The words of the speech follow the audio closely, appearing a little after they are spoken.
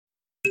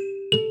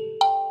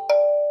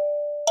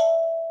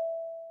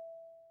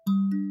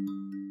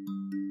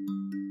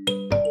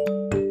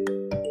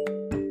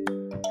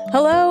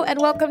Hello and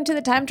welcome to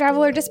the Time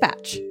Traveler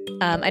Dispatch.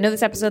 I know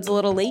this episode's a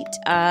little late.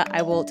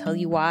 I will tell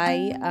you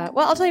why.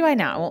 I'll tell you why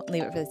now. I won't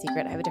leave it for the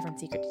secret. I have a different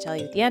secret to tell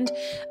you at the end.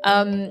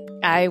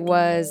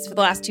 For the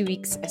last 2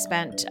 weeks, I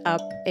spent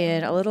up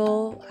in a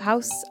little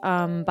house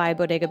by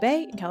Bodega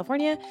Bay in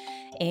California.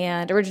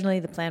 And originally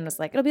the plan was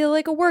it'll be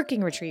like a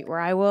working retreat where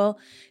I will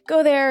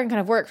go there and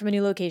kind of work from a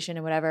new location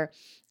and whatever.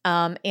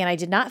 And I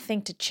did not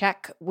think to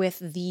check with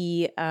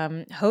the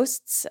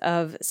hosts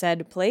of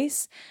said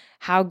place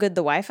how good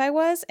the Wi-Fi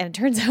was, and it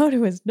turns out it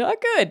was not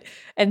good.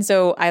 And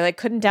so I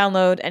couldn't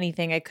download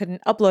anything, I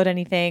couldn't upload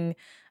anything,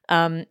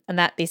 and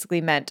that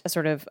basically meant a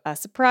sort of a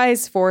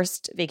surprise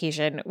forced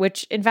vacation,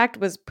 which in fact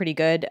was pretty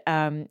good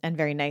and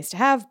very nice to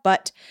have,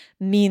 but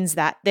means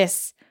that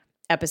this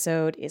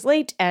episode is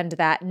late and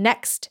that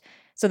next.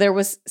 So there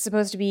was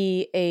supposed to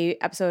be a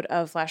episode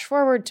of Flash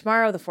Forward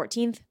tomorrow, the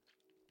 14th.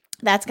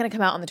 That's going to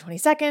come out on the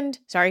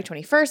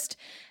 21st,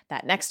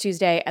 that next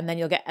Tuesday, and then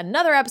you'll get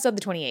another episode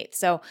the 28th.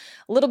 So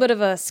a little bit of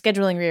a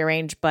scheduling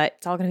rearrange, but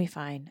it's all going to be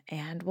fine,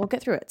 and we'll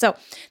get through it. So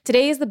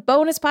today is the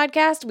bonus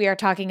podcast. We are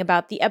talking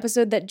about the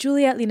episode that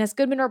Juliet Lina's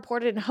Goodman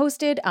reported and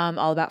hosted,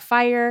 all about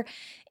fire.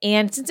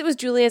 And since it was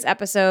Julia's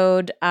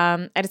episode,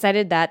 I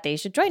decided that they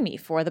should join me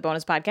for the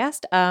bonus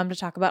podcast to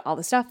talk about all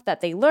the stuff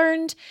that they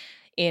learned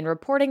in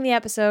reporting the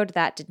episode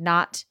that did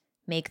not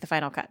make the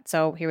final cut.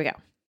 So here we go.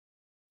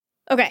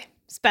 Okay.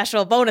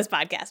 Special bonus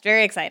podcast.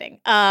 Very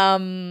exciting.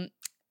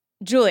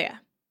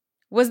 Julia,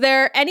 was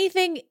there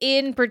anything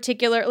in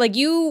particular,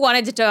 you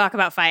wanted to talk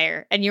about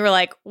fire and you were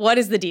like, what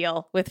is the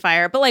deal with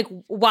fire? But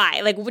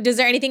why? Is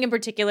there anything in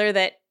particular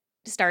that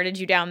started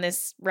you down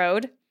this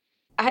road?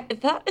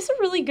 That is a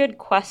really good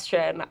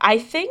question. I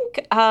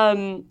think,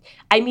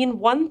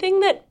 one thing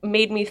that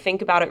made me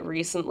think about it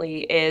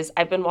recently is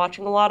I've been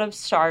watching a lot of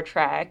Star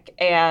Trek,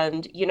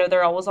 and,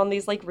 they're always on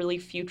these, really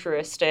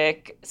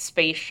futuristic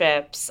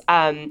spaceships.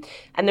 And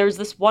there's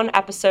this one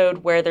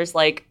episode where there's,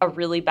 a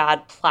really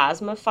bad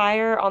plasma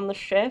fire on the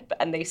ship,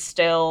 and they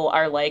still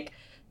are,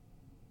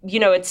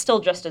 it's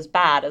still just as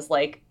bad as,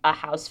 a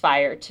house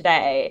fire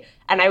today.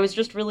 And I was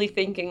just really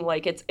thinking,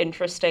 it's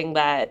interesting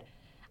that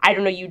I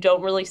don't know, you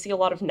don't really see a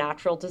lot of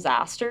natural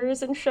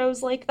disasters in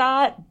shows like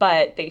that,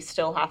 but they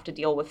still have to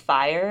deal with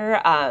fire.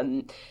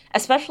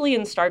 Especially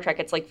in Star Trek,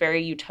 it's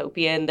very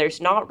utopian. There's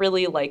not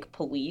really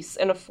police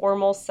in a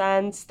formal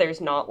sense.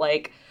 There's not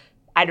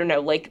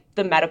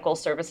the medical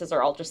services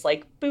are all just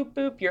boop,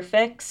 boop, you're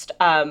fixed.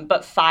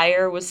 But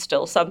fire was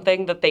still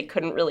something that they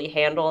couldn't really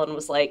handle and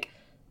was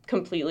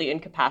completely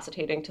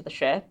incapacitating to the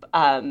ship.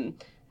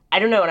 I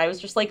don't know. And I was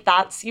just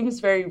that seems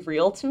very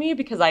real to me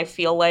because I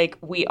feel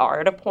we are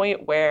at a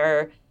point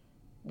where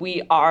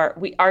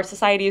our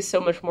society is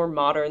so much more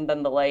modern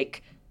than the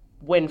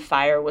when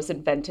fire was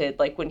invented,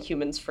 when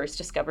humans first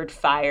discovered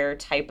fire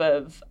type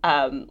of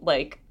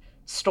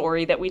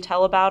story that we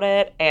tell about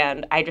it.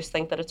 And I just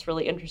think that it's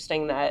really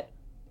interesting that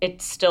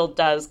it still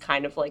does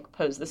kind of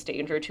pose this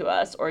danger to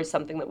us, or is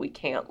something that we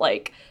can't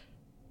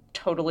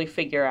totally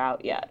figure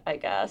out yet, I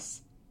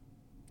guess.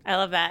 I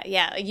love that.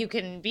 Yeah, you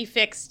can be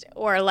fixed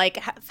or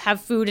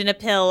have food in a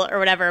pill or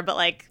whatever, but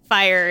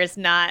fire is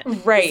not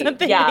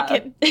something that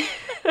can.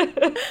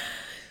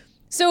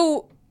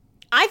 So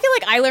I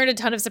feel I learned a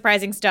ton of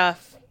surprising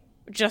stuff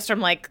just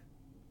from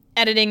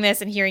editing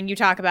this and hearing you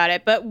talk about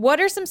it. But what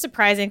are some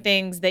surprising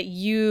things that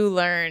you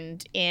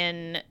learned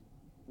in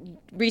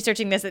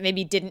researching this that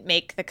maybe didn't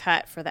make the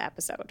cut for the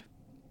episode?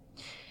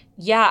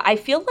 Yeah, I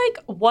feel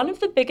one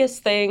of the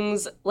biggest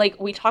things,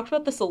 we talked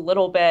about this a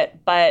little bit,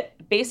 but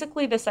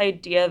basically this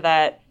idea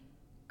that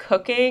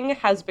cooking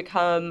has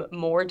become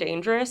more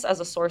dangerous as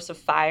a source of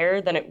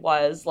fire than it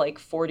was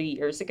 40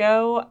 years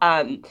ago.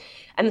 And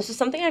this is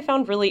something I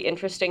found really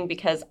interesting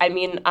because,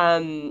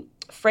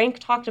 Frank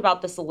talked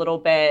about this a little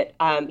bit.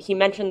 He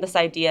mentioned this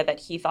idea that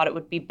he thought it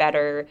would be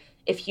better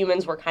if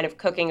humans were kind of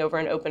cooking over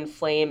an open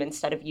flame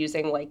instead of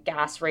using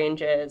gas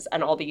ranges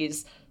and all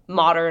these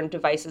modern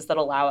devices that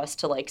allow us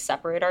to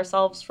separate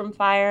ourselves from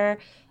fire.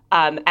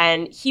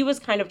 And he was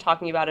kind of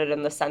talking about it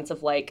in the sense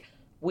of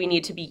we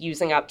need to be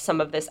using up some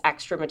of this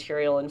extra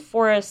material in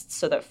forests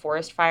so that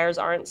forest fires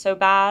aren't so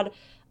bad.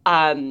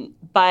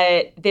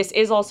 But this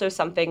is also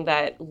something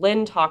that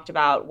Lynn talked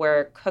about,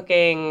 where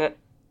cooking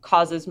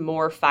causes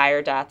more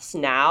fire deaths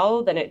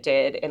now than it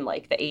did in the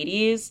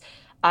 80s.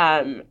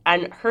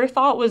 And her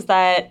thought was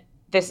that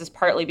this is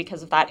partly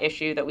because of that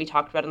issue that we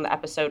talked about in the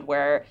episode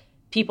where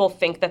people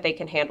think that they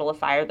can handle a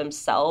fire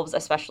themselves,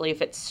 especially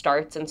if it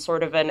starts in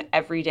sort of an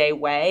everyday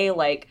way,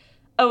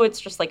 oh,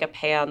 it's just a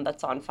pan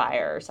that's on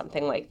fire or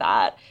something like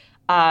that.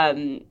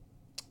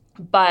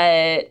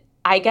 But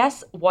I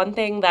guess one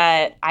thing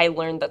that I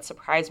learned that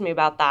surprised me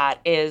about that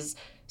is,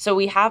 so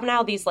we have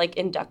now these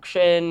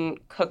induction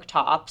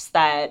cooktops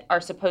that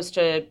are supposed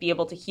to be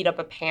able to heat up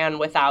a pan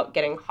without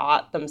getting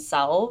hot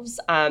themselves.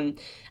 And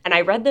I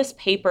read this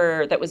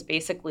paper that was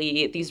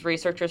basically these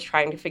researchers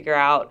trying to figure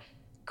out,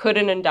 could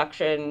an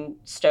induction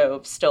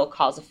stove still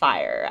cause a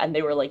fire? And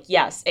they were like,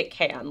 yes, it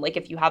can. Like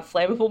if you have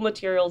flammable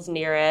materials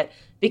near it,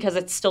 because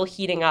it's still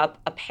heating up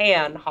a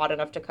pan hot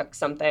enough to cook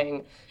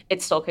something,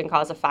 it still can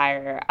cause a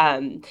fire.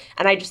 And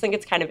I just think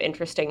it's kind of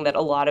interesting that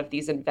a lot of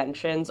these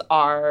inventions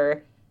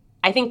are,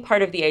 I think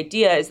part of the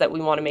idea is that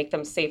we want to make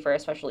them safer,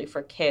 especially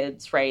for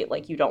kids, right?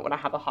 Like you don't want to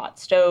have a hot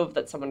stove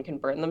that someone can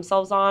burn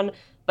themselves on,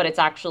 but it's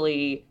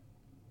actually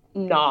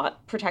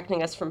not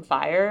protecting us from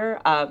fire,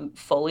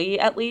 fully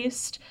at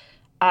least.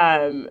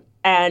 And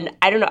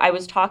I don't know, I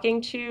was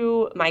talking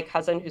to my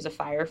cousin who's a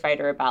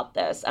firefighter about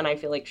this, and I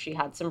feel like she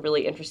had some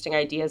really interesting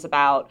ideas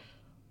about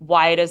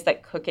why it is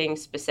that cooking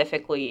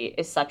specifically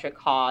is such a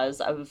cause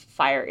of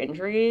fire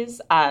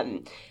injuries.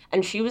 And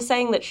she was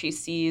saying that she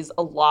sees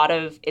a lot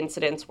of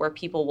incidents where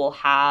people will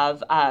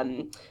have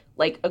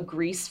like a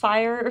grease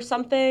fire or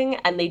something,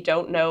 and they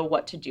don't know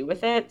what to do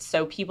with it.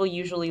 So people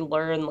usually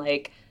learn,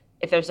 like,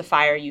 if there's a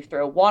fire, you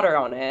throw water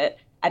on it,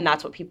 and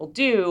that's what people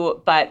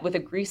do. But with a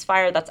grease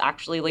fire, that's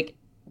actually like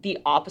the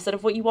opposite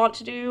of what you want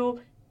to do.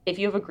 If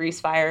you have a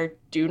grease fire,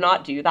 do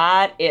not do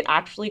that. It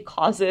actually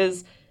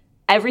causes,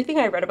 everything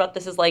I read about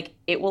this is like,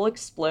 it will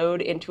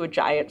explode into a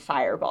giant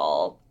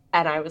fireball.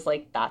 And I was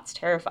like, that's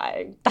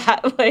terrifying.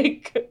 That,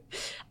 like,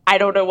 I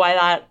don't know why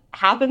that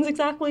happens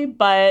exactly,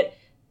 but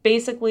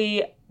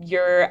basically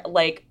you're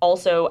like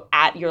also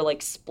you're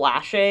like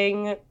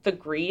splashing the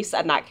grease,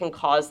 and that can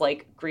cause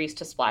like grease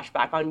to splash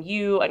back on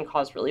you and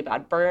cause really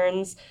bad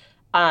burns.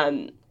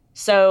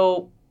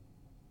 So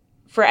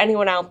for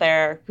anyone out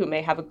there who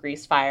may have a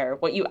grease fire,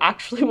 what you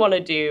actually want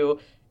to do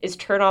is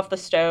turn off the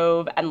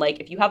stove, and like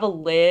if you have a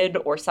lid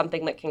or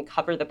something that can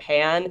cover the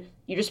pan,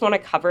 you just want to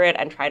cover it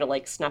and try to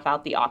like snuff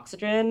out the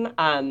oxygen.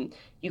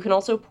 You can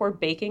also pour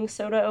baking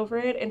soda over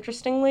it,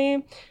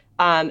 interestingly.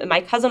 And my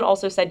cousin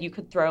also said you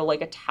could throw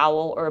like a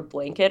towel or a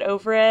blanket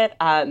over it.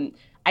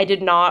 I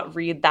did not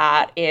read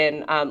that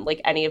in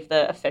like any of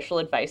the official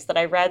advice that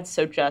I read,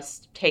 so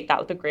just take that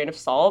with a grain of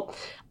salt.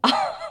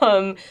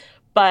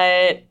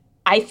 But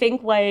I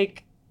think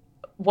like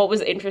what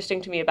was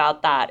interesting to me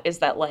about that is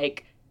that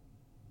like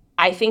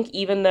I think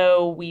even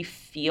though we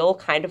feel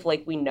kind of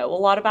like we know a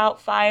lot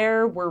about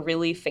fire, we're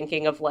really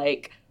thinking of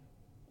like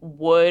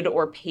wood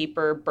or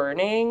paper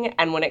burning.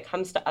 And when it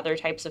comes to other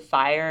types of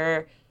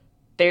fire,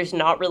 there's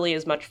not really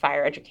as much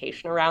fire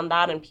education around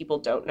that, and people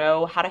don't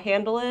know how to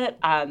handle it.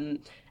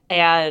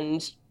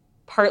 And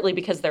partly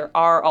because there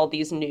are all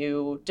these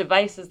new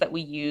devices that we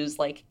use,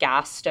 like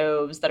gas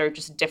stoves that are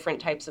just different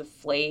types of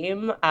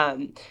flame.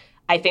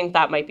 I think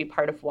that might be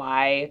part of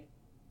why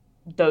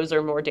those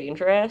are more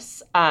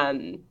dangerous.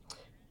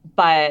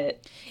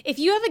 But if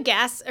you have a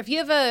gas, if you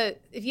have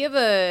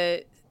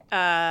a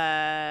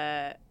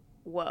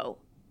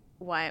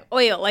why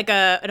oil, like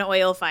an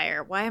oil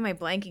fire? Why am I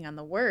blanking on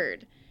the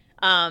word?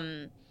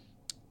 If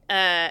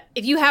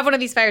you have one of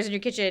these fires in your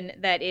kitchen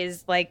that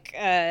is like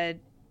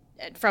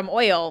from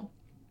oil,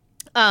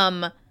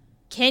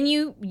 can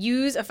you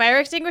use a fire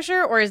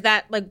extinguisher, or is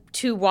that like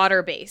too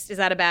water based? Is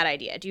that a bad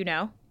idea? Do you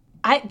know?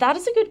 That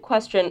is a good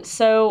question.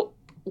 So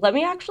let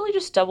me actually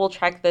just double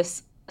check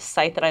this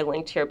site that I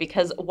linked here,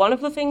 because one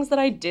of the things that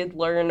I did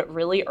learn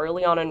really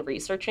early on in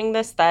researching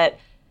this that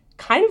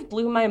kind of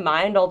blew my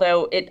mind,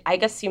 although it I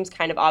guess seems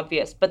kind of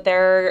obvious, but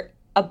there are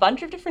a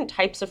bunch of different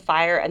types of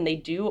fire, and they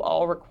do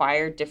all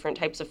require different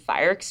types of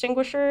fire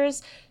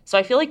extinguishers. So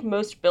I feel like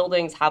most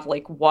buildings have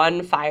like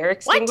one fire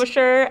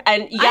extinguisher. What?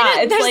 And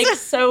yeah, it's like,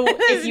 so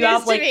if you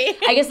have like,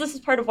 I guess this is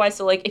part of why,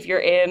 so like if you're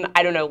in,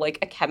 I don't know, like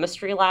a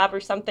chemistry lab or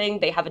something,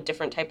 they have a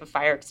different type of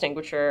fire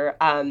extinguisher,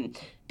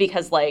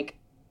 because like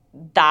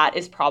that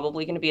is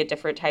probably going to be a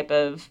different type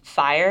of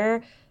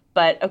fire.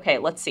 But okay,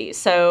 let's see.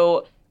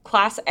 So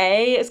Class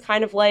A is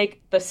kind of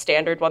like the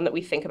standard one that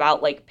we think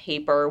about, like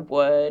paper,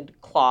 wood,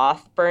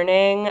 cloth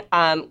burning.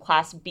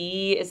 Class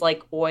B is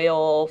like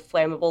oil,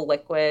 flammable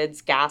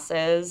liquids,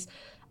 gases.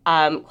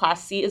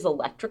 Class C is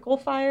electrical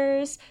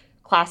fires.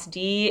 Class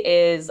D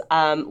is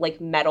like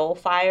metal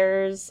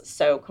fires,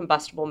 so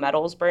combustible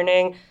metals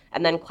burning.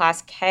 And then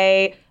Class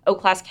K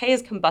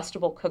is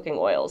combustible cooking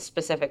oils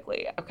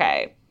specifically.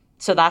 Okay,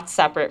 so that's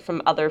separate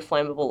from other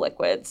flammable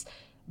liquids.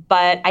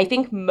 But I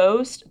think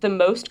the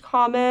most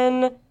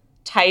common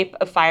type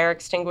of fire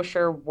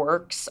extinguisher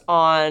works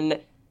on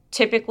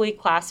typically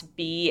Class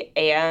B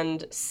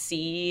and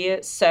C.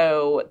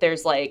 So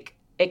there's like,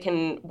 it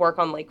can work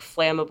on like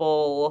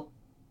flammable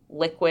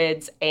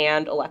liquids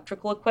and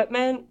electrical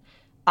equipment.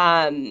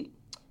 But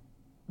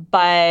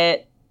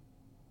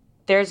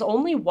there's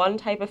only one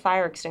type of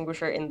fire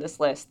extinguisher in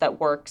this list that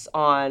works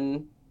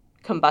on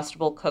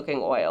combustible cooking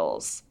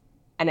oils,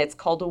 and it's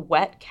called a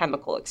wet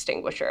chemical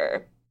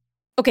extinguisher.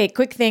 Okay,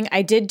 quick thing.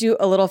 I did do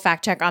a little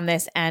fact check on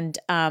this, and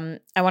I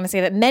want to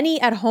say that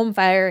many at-home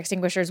fire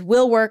extinguishers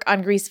will work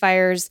on grease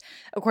fires,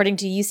 according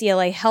to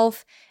UCLA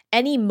Health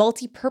Any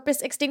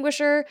multi-purpose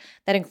extinguisher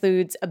that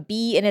includes a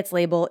B in its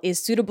label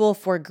is suitable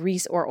for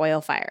grease or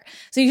oil fire.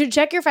 So you should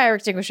check your fire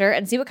extinguisher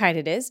and see what kind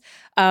it is.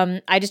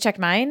 I just checked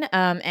mine,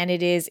 and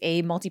it is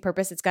a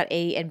multi-purpose. It's got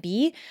A and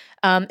B.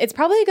 It's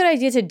probably a good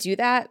idea to do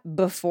that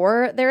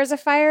before there is a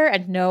fire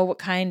and know what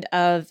kind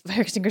of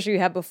fire extinguisher you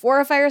have before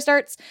a fire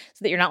starts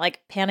so that you're not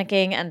like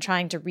panicking and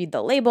trying to read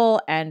the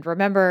label and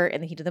remember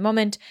in the heat of the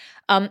moment.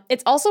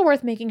 It's also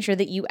worth making sure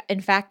that you,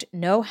 in fact,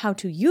 know how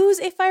to use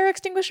a fire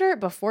extinguisher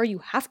before you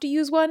have to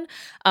use one.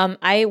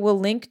 I will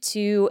link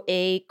to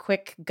a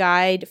quick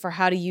guide for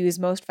how to use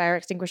most fire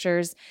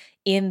extinguishers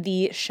in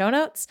the show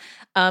notes.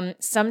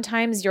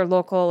 Sometimes your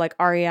local like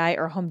REI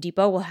or Home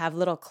Depot will have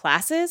little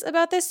classes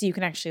about this so you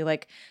can actually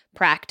like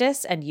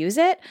practice and use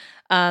it.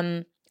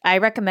 I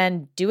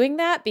recommend doing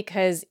that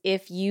because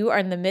if you are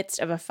in the midst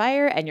of a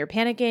fire and you're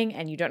panicking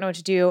and you don't know what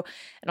to do,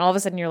 and all of a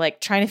sudden you're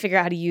like trying to figure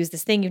out how to use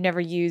this thing you've never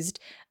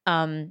used,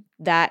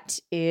 that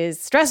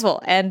is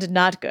stressful and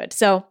not good.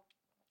 So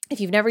if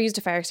you've never used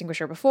a fire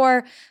extinguisher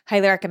before,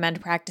 highly recommend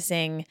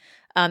practicing,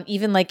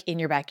 even like in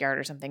your backyard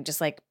or something.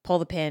 Just like pull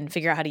the pin,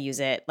 figure out how to use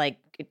it, like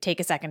take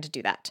a second to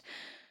do that.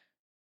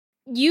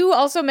 You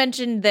also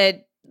mentioned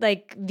that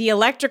like the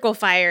electrical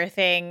fire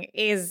thing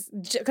is,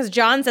 because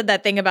John said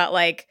that thing about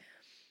like,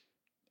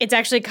 it's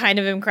actually kind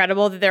of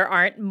incredible that there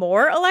aren't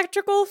more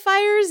electrical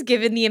fires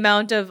given the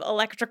amount of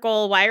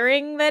electrical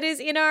wiring that is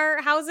in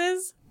our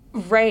houses.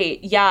 Right.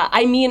 Yeah.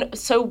 I mean,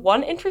 so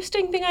one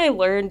interesting thing I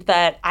learned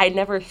that I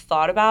never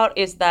thought about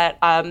is that,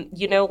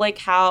 you know, like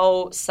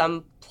how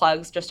some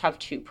plugs just have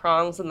 2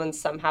 prongs and then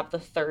some have the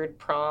 3rd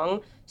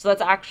prong. So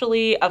that's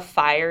actually a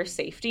fire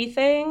safety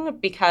thing,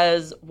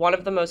 because one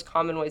of the most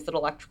common ways that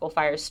electrical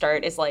fires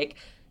start is like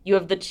you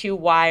have the 2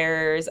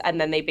 wires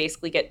and then they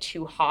basically get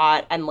too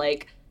hot and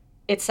like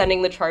it's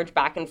sending the charge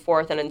back and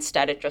forth, and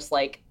instead it just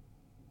like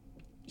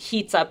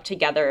heats up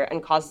together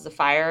and causes a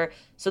fire.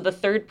 So the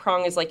 3rd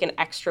prong is like an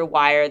extra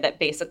wire that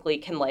basically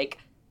can like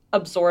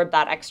absorb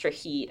that extra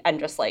heat and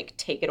just like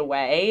take it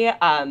away,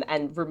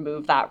 and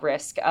remove that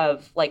risk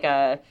of like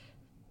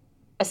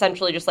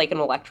essentially just like an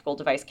electrical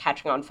device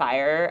catching on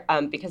fire,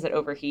 because it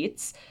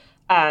overheats.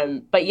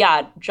 But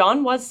yeah,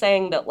 John was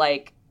saying that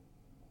like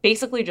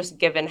basically just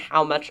given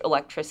how much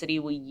electricity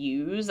we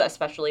use,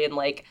 especially in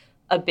like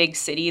a big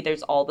city,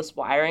 there's all this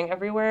wiring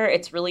everywhere.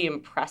 It's really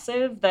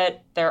impressive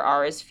that there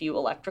are as few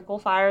electrical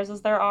fires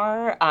as there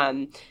are,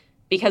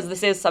 because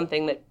this is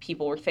something that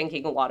people were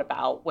thinking a lot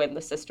about when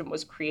the system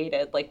was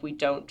created. Like, we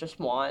don't just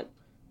want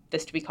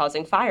this to be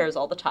causing fires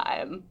all the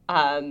time.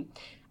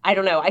 I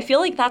don't know. I feel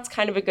like that's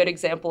kind of a good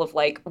example of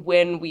like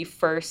when we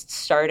first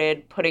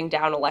started putting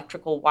down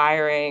electrical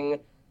wiring,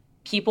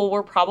 people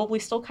were probably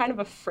still kind of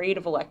afraid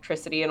of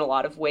electricity in a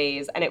lot of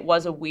ways. And it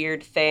was a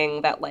weird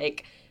thing that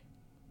like,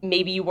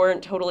 maybe you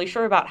weren't totally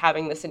sure about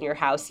having this in your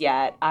house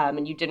yet,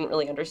 and you didn't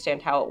really understand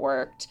how it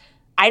worked.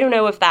 I don't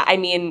know if that, I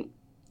mean,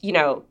 you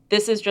know,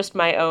 this is just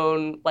my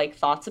own like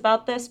thoughts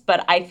about this,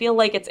 but I feel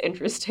like it's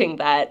interesting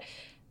that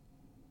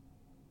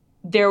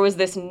there was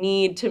this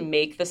need to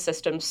make the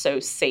system so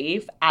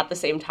safe at the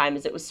same time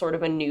as it was sort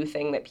of a new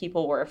thing that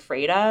people were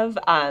afraid of.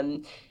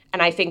 And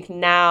I think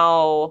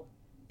now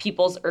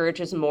people's urge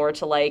is more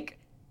to like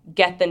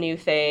get the new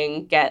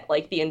thing, get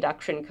like the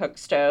induction cook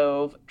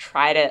stove,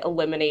 try to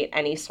eliminate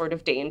any sort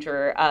of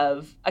danger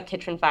of a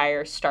kitchen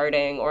fire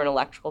starting or an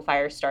electrical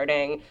fire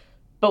starting.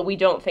 But we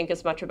don't think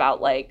as much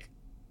about like,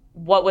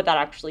 what would that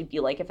actually be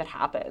like if it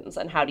happens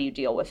and how do you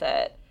deal with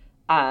it?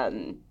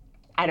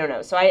 I don't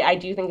know. So I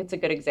do think it's a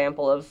good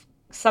example of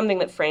something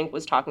that Frank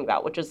was talking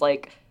about, which is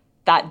like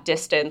that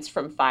distance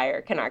from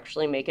fire can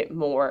actually make it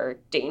more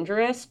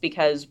dangerous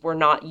because we're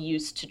not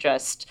used to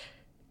just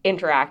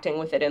interacting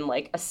with it in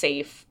like a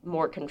safe,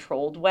 more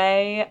controlled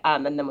way.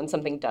 And then when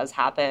something does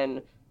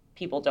happen,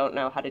 people don't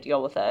know how to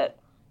deal with it.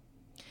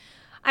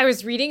 I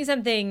was reading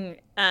something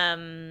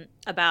I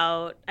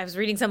was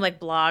reading some like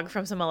blog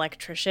from some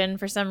electrician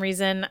for some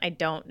reason. I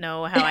don't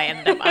know how I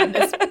ended up on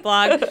this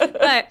blog,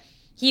 but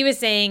he was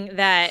saying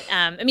that,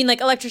 I mean, like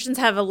electricians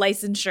have a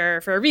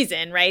licensure for a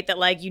reason, right? That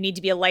like you need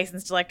to be a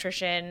licensed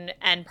electrician.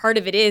 And part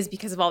of it is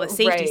because of all the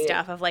safety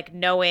stuff of like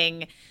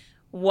knowing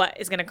what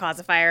is going to cause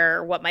a fire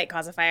or what might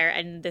cause a fire.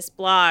 And this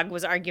blog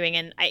was arguing,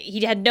 and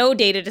he had no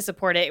data to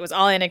support it. It was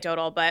all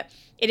anecdotal, but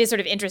it is sort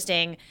of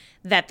interesting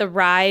that the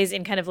rise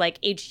in kind of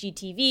like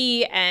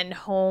HGTV and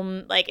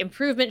home like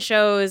improvement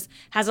shows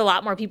has a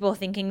lot more people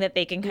thinking that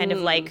they can kind of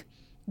like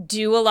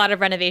do a lot of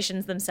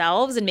renovations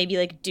themselves and maybe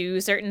like do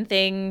certain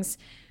things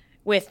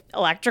with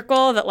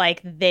electrical that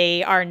like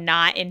they are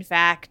not in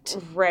fact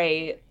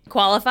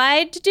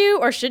qualified to do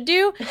or should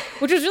do,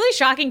 which was really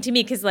shocking to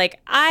me because like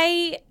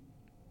I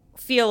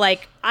feel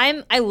like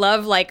I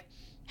love like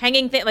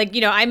hanging like,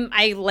 you know,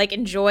 I like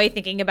enjoy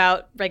thinking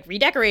about like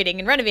redecorating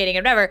and renovating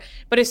and whatever.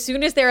 But as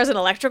soon as there is an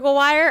electrical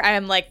wire, I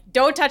am like,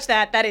 don't touch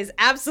that. That is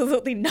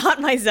absolutely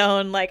not my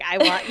zone. Like I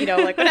want, you know,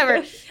 like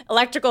whatever.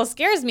 Electrical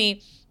scares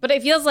me. But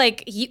it feels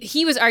like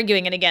he was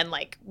arguing, and again,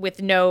 like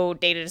with no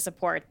data to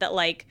support that,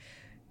 like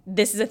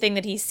this is a thing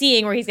that he's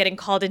seeing where he's getting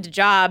called into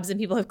jobs and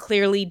people have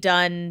clearly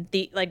done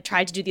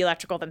tried to do the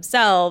electrical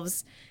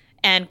themselves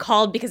and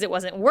called because it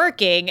wasn't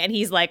working. And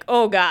he's like,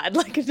 oh God,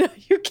 like, no,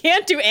 you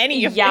can't do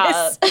any of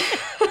this.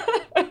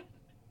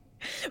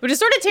 Which is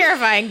sort of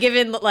terrifying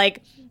given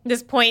like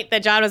this point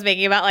that John was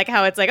making about like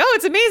how it's like, oh,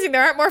 it's amazing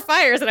there aren't more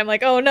fires. And I'm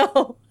like, oh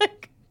no.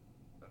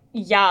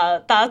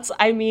 Yeah,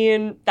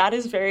 that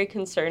is very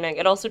concerning.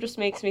 It also just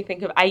makes me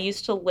think of, I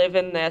used to live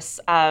in this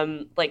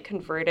like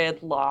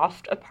converted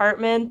loft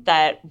apartment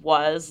that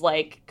was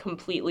like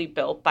completely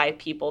built by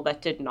people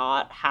that did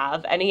not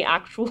have any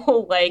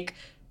actual like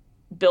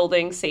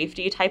building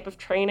safety type of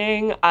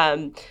training.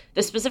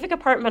 The specific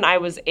apartment I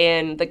was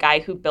in, the guy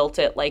who built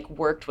it like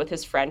worked with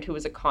his friend who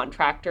was a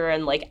contractor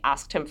and like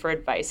asked him for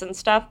advice and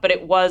stuff, but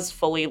it was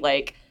fully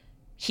like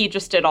he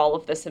just did all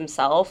of this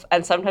himself.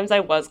 And sometimes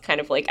I was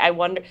kind of like, I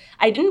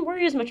didn't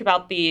worry as much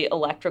about the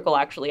electrical,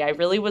 actually. I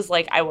really was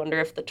like, I wonder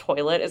if the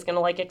toilet is going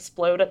to like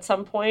explode at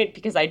some point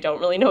because I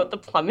don't really know what the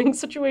plumbing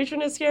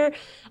situation is here.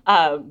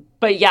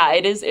 But yeah,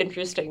 it is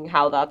interesting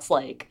how that's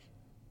like,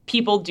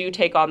 people do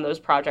take on those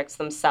projects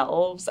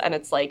themselves. And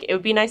it's like, it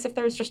would be nice if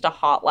there was just a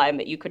hotline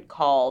that you could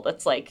call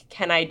that's like,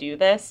 can I do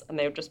this? And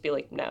they would just be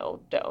like,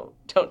 no,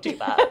 don't do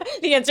that.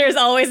 The answer is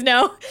always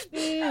no.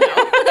 No.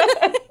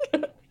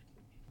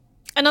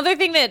 Another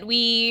thing that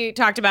we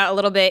talked about a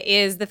little bit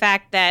is the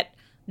fact that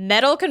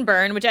metal can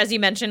burn, which, as you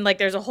mentioned, like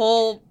there's a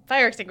whole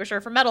fire extinguisher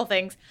for metal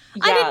things.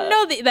 Yeah. I didn't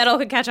know that metal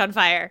could catch on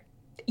fire.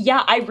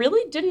 Yeah, I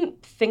really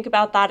didn't think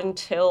about that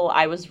until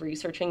I was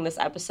researching this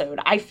episode.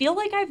 I feel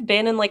like I've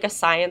been in like a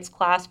science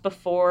class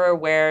before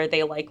where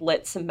they like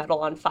lit some metal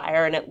on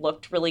fire and it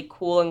looked really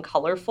cool and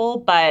colorful,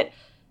 but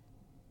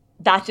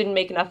that didn't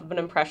make enough of an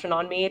impression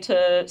on me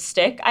to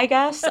stick, I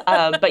guess.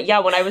 But yeah,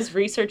 when I was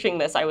researching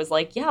this, I was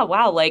like, yeah,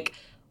 wow, like,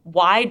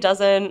 why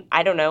doesn't,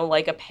 I don't know,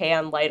 like a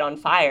pan light on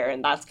fire?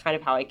 And that's kind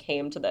of how I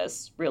came to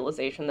this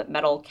realization that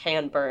metal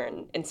can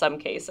burn in some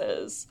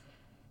cases.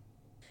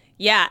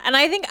 Yeah, and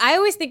I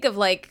always think of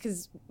like,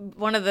 because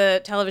one of the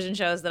television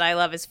shows that I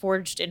love is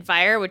Forged in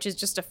Fire, which is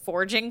just a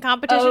forging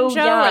competition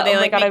show. Yeah. Where they,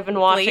 oh my God, I've been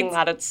watching blades.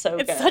 That. It's so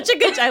good. It's such a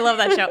good, I love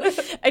that show.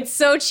 It's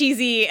so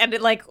cheesy and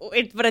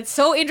but it's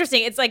so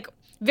interesting. It's like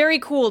very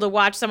cool to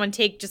watch someone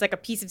take just like a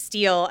piece of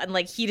steel and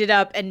like heat it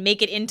up and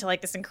make it into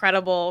like this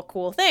incredible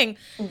cool thing.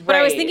 Right. But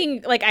I was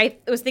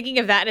thinking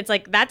of that and it's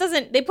like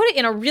they put it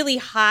in a really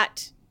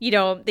hot,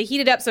 they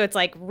heat it up so it's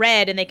like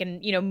red and they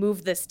can,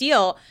 move the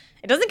steel.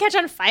 It doesn't catch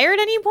on fire at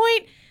any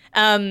point.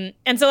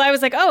 And so I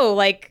was like, oh,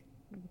 like,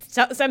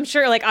 so I'm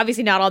sure like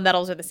obviously not all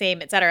metals are the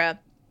same, etc.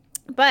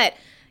 But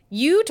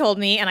you told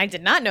me, and I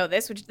did not know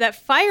this, that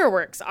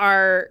fireworks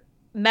are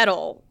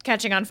metal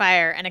catching on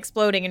fire and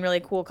exploding in really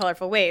cool,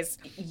 colorful ways.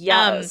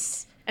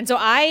 Yes. And so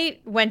I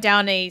went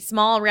down a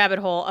small rabbit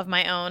hole of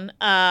my own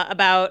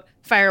about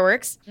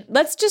fireworks.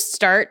 Let's just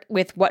start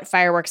with what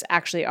fireworks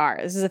actually are.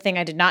 This is a thing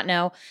I did not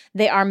know.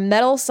 They are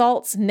metal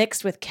salts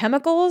mixed with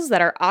chemicals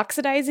that are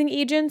oxidizing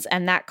agents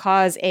and that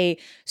cause a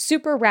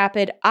super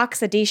rapid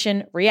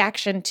oxidation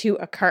reaction to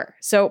occur.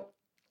 So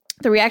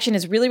the reaction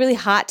is really, really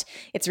hot.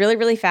 It's really,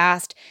 really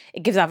fast.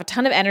 It gives off a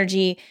ton of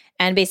energy.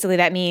 And basically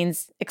that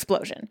means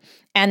explosion.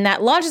 And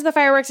that launches the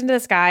fireworks into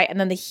the sky. And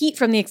then the heat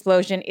from the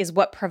explosion is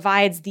what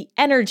provides the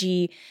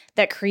energy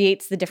that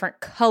creates the different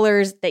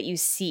colors that you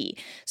see.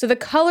 So the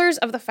colors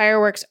of the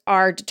fireworks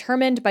are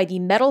determined by the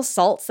metal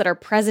salts that are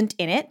present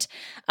in it.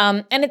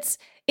 And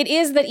it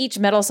is that each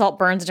metal salt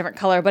burns a different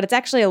color, but it's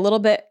actually a little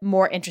bit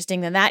more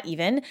interesting than that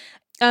even.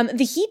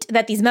 The heat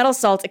that these metal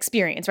salts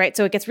experience, right?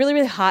 So it gets really,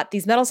 really hot.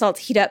 These metal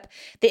salts heat up.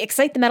 They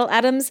excite the metal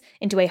atoms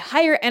into a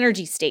higher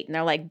energy state, and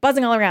they're like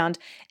buzzing all around.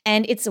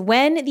 And it's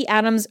when the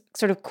atoms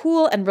sort of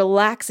cool and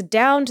relax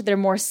down to their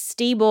more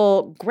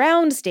stable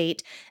ground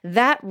state,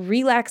 that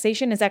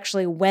relaxation is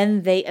actually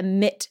when they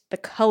emit the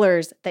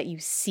colors that you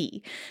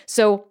see.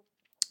 So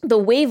the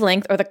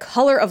wavelength or the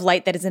color of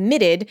light that is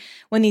emitted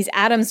when these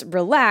atoms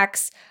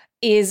relax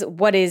is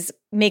what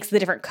makes the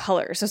different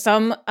colors. So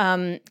some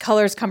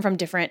colors come from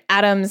different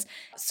atoms.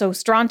 So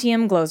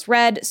strontium glows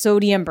red,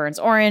 sodium burns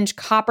orange,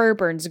 copper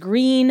burns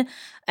green,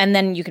 and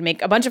then you can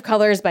make a bunch of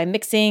colors by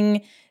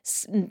mixing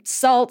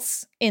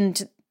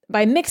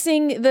by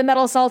mixing the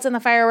metal salts in the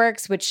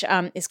fireworks, which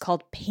is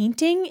called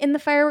painting in the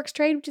fireworks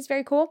trade, which is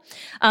very cool.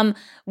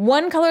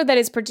 One color that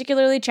is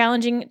particularly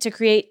challenging to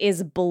create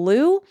is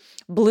blue.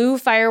 Blue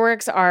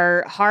fireworks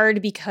are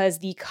hard because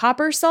the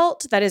copper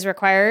salt that is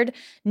required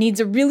needs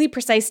a really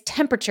precise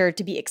temperature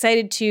to be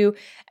excited to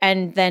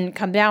and then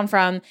come down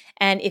from.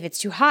 And if it's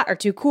too hot or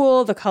too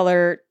cool, the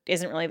color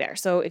isn't really there.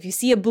 So if you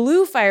see a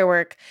blue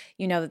firework,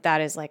 you know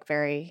that is like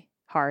very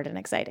hard and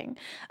exciting.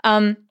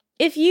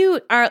 If you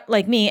are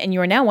like me and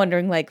you are now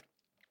wondering, like,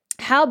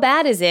 how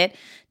bad is it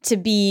to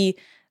be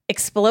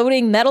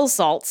exploding metal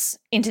salts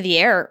into the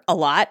air a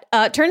lot?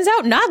 Turns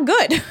out not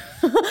good.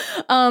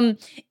 And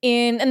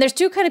there's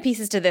two kind of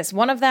pieces to this.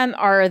 One of them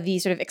are the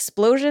sort of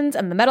explosions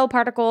and the metal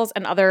particles,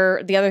 and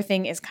the other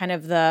thing is kind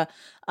of the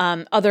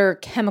other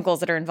chemicals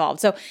that are involved.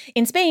 So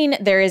in Spain,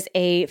 there is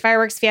a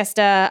fireworks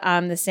fiesta,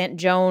 the Saint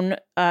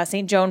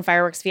Joan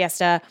fireworks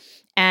fiesta.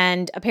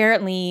 And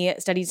apparently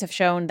studies have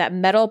shown that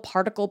metal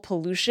particle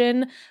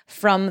pollution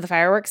from the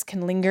fireworks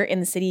can linger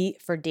in the city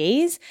for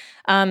days.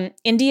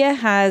 India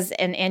has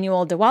an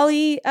annual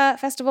Diwali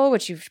festival,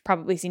 which you've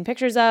probably seen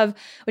pictures of,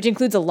 which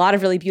includes a lot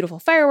of really beautiful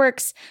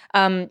fireworks.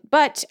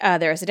 But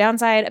there is a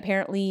downside.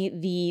 Apparently,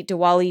 the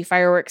Diwali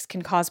fireworks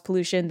can cause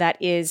pollution that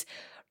is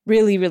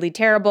really, really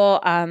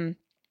terrible.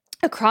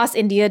 Across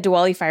India,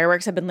 Diwali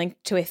fireworks have been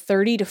linked to a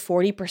 30 to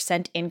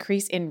 40%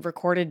 increase in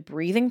recorded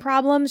breathing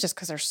problems just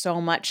because there's so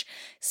much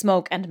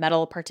smoke and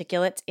metal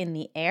particulates in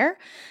the air.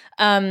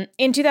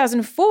 In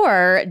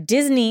 2004,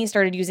 Disney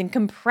started using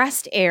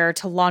compressed air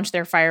to launch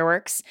their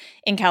fireworks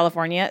in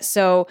California.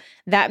 So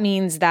that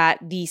means that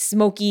the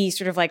smoky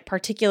sort of like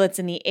particulates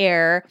in the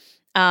air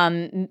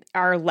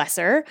are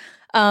lesser.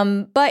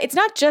 But it's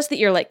not just that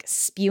you're like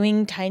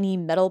spewing tiny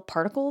metal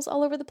particles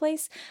all over the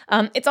place.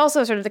 It's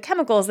also sort of the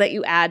chemicals that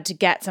you add to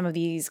get some of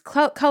these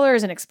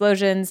colors and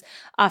explosions.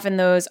 Often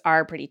those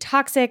are pretty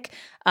toxic.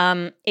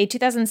 A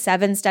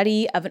 2007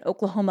 study of an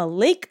Oklahoma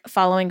lake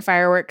following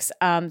fireworks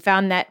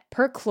found that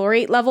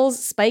perchlorate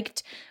levels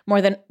spiked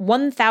more than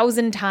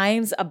 1,000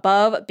 times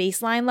above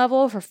baseline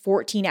level for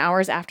 14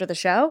 hours after the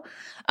show.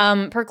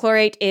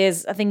 Perchlorate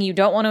is a thing you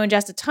don't want to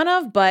ingest a ton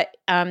of, but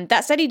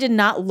that study did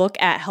not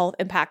look at health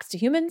impacts to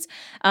humans.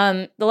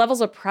 The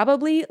levels are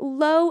probably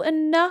low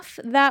enough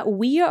that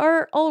we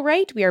are all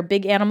right. We are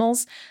big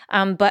animals,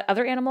 but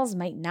other animals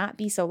might not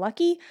be so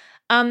lucky.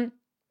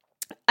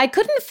 I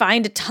couldn't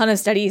find a ton of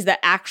studies that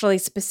actually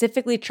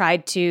specifically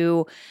tried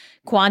to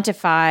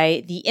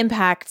quantify the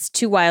impacts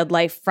to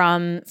wildlife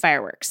from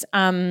fireworks.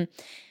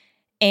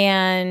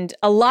 And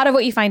a lot of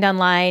what you find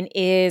online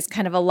is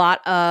kind of a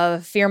lot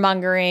of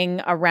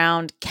fear-mongering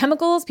around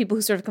chemicals, people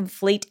who sort of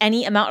conflate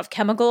any amount of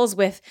chemicals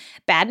with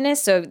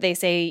badness. So they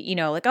say, you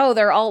know, like, oh,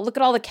 look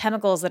at all the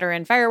chemicals that are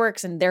in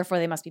fireworks and therefore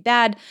they must be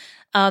bad,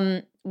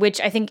 which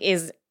I think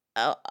is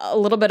a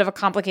little bit of a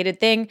complicated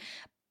thing.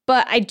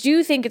 But I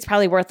do think it's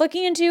probably worth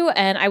looking into,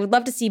 and I would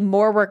love to see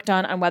more work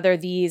done on whether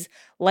these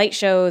light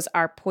shows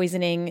are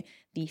poisoning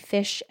the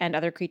fish and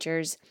other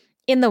creatures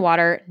in the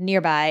water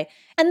nearby.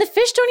 And the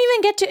fish don't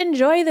even get to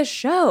enjoy the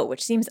show,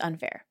 which seems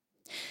unfair.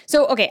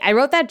 So, okay, I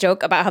wrote that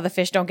joke about how the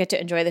fish don't get to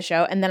enjoy the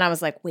show, and then I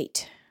was like,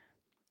 wait,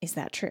 is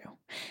that true?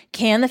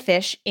 Can the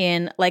fish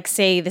in, like,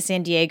 say, the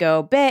San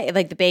Diego Bay,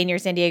 like the bay near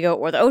San Diego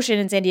or the ocean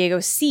in San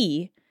Diego,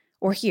 see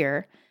or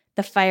hear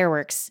the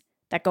fireworks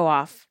that go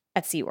off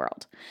at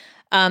SeaWorld?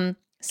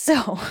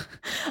 So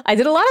I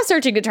did a lot of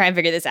searching to try and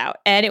figure this out,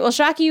 and it will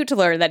shock you to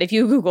learn that if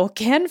you Google,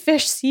 can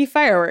fish see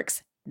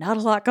fireworks, not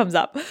a lot comes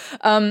up.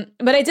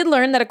 But I did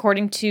learn that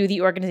according to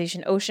the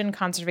organization Ocean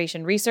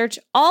Conservation Research,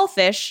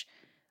 almost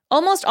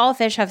all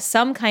fish have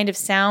some kind of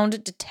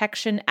sound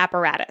detection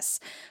apparatus.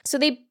 So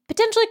they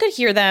potentially could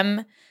hear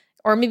them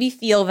or maybe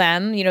feel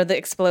them, you know, the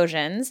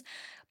explosions.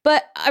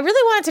 But I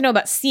really wanted to know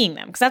about seeing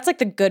them because that's like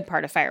the good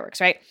part of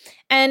fireworks, right?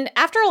 And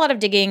after a lot of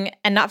digging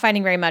and not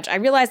finding very much, I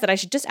realized that I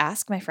should just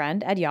ask my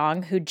friend Ed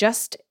Yong, who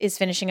just is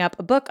finishing up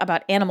a book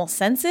about animal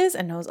senses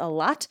and knows a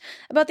lot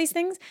about these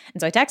things.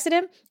 And so I texted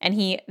him and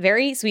he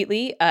very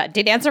sweetly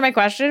did answer my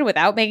question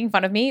without making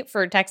fun of me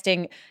for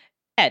texting,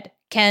 Ed,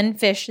 can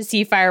fish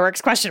see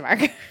fireworks? ?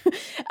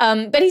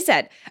 But he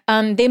said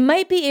they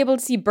might be able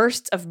to see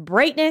bursts of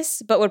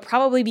brightness, but would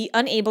probably be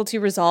unable to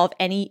resolve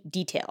any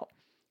detail.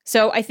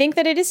 So I think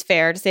that it is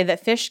fair to say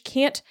that fish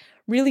can't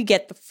really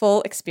get the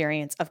full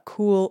experience of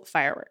cool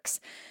fireworks.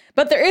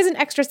 But there is an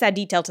extra sad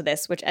detail to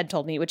this, which Ed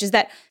told me, which is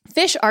that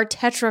fish are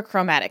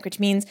tetrachromatic,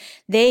 which means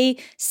they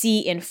see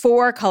in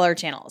 4 color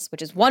channels,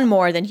 which is one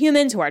more than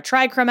humans who are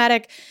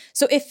trichromatic.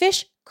 So if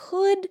fish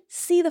could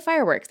see the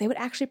fireworks, they would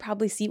actually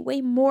probably see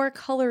way more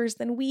colors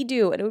than we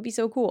do, and it would be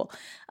so cool.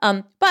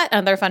 But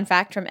another fun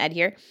fact from Ed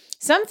here,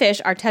 some fish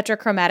are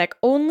tetrachromatic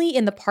only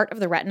in the part of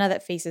the retina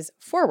that faces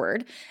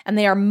forward, and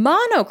they are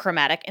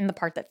monochromatic in the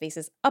part that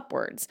faces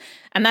upwards.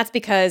 And that's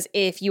because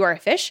if you are a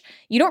fish,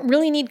 you don't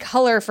really need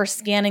color for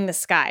scanning the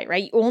sky,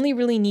 right? You only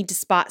really need to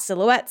spot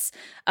silhouettes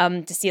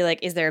to see, like,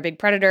 is there a big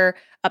predator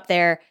up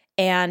there?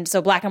 And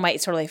so black and white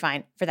is totally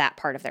fine for that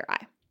part of their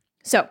eye.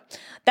 So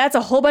that's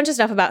a whole bunch of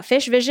stuff about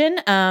fish vision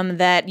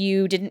that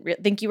you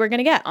didn't think you were going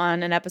to get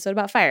on an episode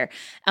about fire.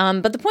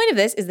 But the point of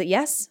this is that,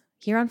 yes,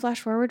 here on Flash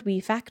Forward, we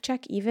fact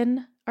check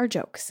even our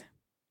jokes.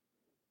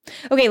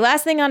 Okay,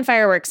 last thing on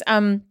fireworks.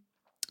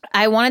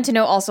 I wanted to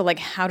know also, like,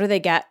 how do they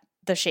get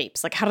the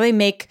shapes? Like, how do they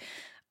make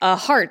a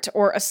heart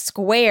or a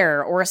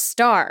square or a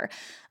star?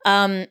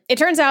 It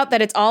turns out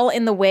that it's all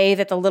in the way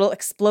that the little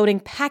exploding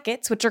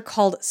packets, which are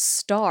called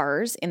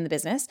stars in the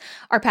business,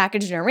 are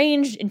packaged and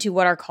arranged into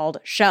what are called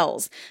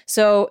shells.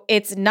 So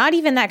it's not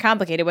even that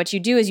complicated. What you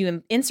do is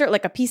you insert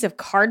like a piece of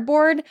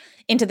cardboard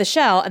into the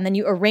shell, and then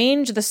you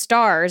arrange the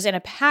stars in a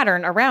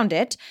pattern around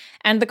it.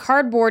 And the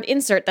cardboard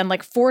insert then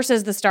like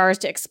forces the stars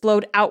to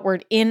explode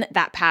outward in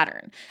that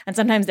pattern. And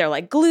sometimes they're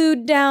like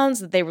glued down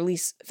so that they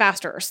release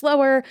faster or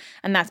slower.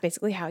 And that's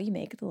basically how you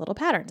make the little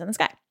patterns in the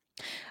sky.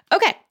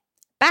 Okay.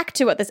 back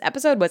to what this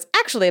episode was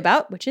actually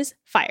about, which is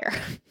fire.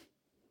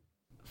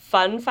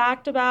 Fun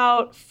fact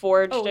about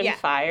Forged in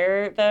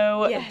Fire,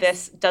 though,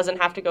 this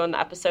doesn't have to go in the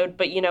episode,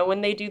 but you know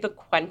when they do the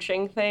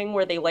quenching thing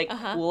where they like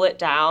cool it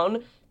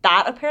down,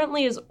 that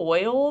apparently is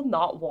oil,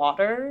 not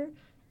water.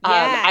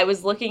 Yeah. I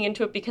was looking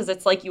into it because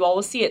it's like you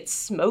always see it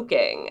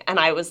smoking, and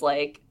I was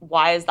like,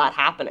 why is that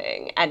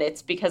happening? And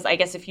it's because I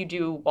guess if you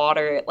do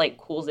water, it like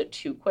cools it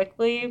too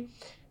quickly.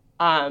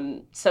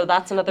 So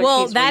that's another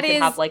case where you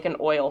could have like an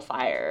oil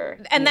fire.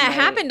 And that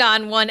happened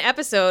on one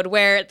episode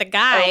where the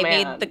guy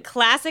made the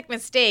classic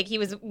mistake. He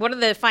was one of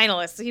the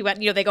finalists. He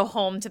went, they go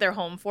home to their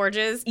home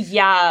forges.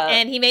 Yeah.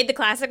 And he made the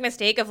classic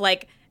mistake of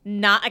like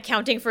not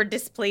accounting for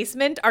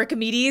displacement.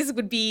 Archimedes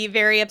would be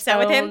very upset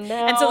with him.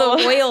 No. And so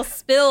the oil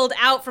spilled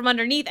out from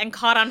underneath and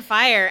caught on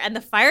fire. And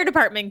the fire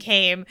department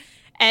came.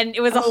 And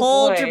it was a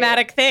whole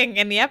dramatic thing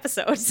in the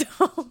episode. So.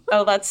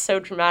 Oh, that's so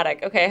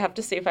dramatic. Okay, I have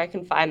to see if I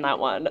can find that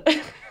one.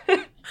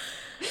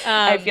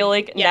 I feel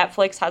like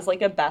Netflix has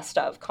like a best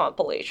of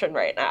compilation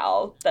right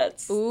now.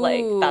 That's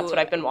what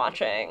I've been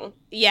watching.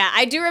 Yeah,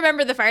 I do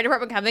remember the fire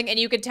department coming, and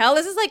you could tell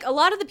this is like a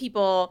lot of the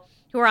people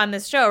who are on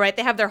this show, right?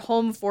 They have their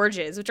home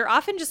forges, which are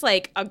often just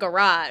like a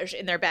garage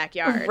in their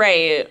backyard.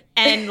 Right.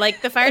 And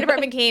like the fire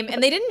department came,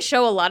 and they didn't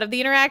show a lot of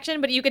the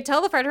interaction, but you could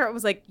tell the fire department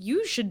was like,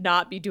 you should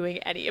not be doing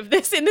any of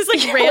this in this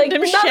like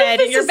random shed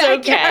in your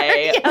backyard.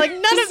 Okay. Yeah, like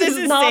none of this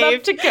is not safe.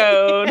 Up to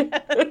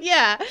code.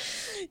 Yeah.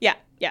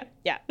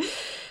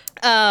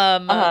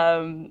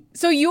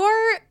 So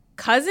your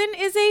cousin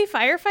is a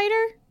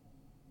firefighter?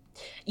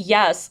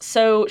 Yes.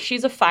 So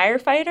she's a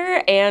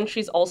firefighter and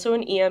she's also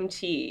an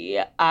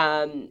EMT.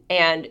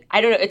 And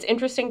I don't know, it's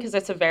interesting because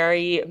it's a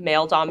very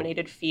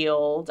male-dominated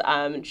field.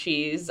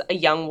 She's a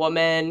young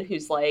woman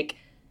who's like,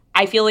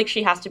 I feel like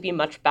she has to be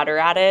much better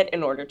at it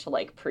in order to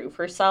like prove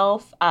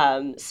herself.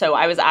 So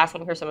I was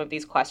asking her some of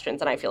these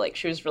questions and I feel like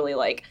she was really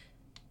like,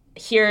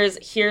 here's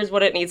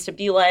what it needs to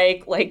be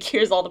like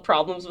here's all the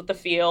problems with the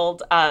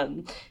field.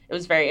 It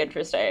was very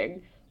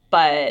interesting.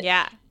 But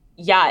yeah,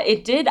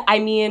 it did. I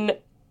mean,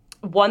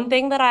 one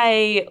thing that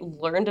I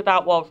learned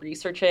about while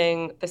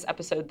researching this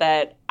episode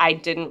that I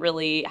didn't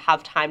really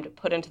have time to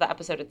put into the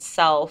episode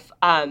itself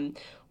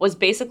was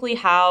basically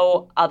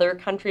how other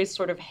countries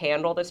sort of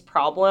handle this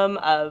problem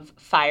of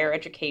fire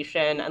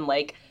education and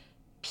like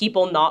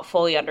people not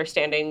fully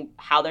understanding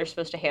how they're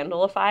supposed to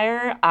handle a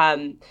fire.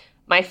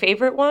 My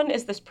favorite one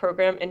is this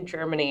program in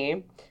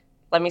Germany.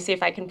 Let me see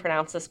if I can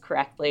pronounce this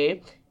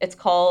correctly. It's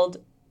called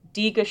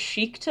Die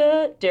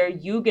Geschichte der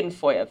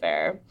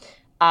Jugendfeuerwehr,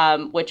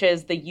 which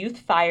is the Youth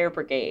Fire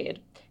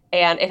Brigade.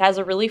 And it has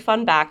a really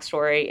fun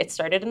backstory. It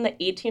started in the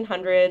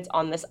 1800s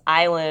on this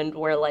island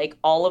where like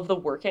all of the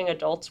working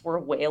adults were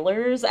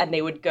whalers and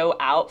they would go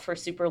out for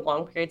super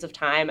long periods of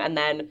time. And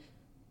then,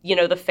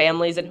 the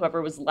families and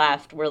whoever was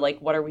left were like,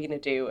 what are we going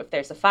to do if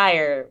there's a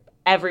fire?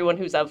 Everyone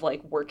who's of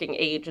like working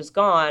age is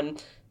gone.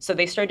 So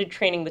they started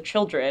training the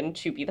children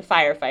to be the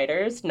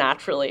firefighters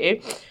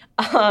naturally,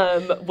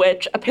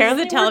 which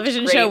apparently this is a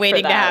television show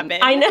waiting to happen.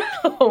 I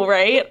know,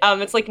 right?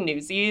 It's like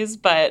Newsies,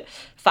 but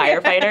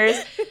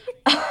firefighters.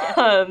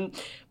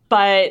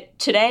 But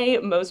today,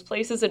 most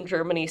places in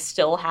Germany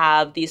still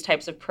have these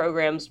types of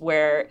programs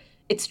where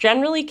it's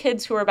generally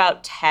kids who are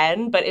about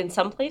 10, but in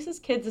some places,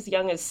 kids as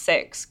young as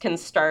 6 can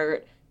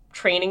start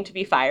training to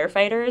be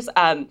firefighters.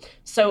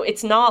 So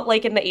it's not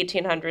like in the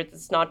 1800s,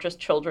 it's not just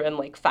children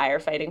like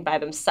firefighting by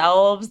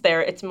themselves.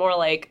 It's more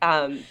like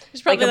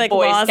there's probably like a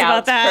Boy laws Scouts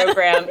about that.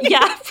 program.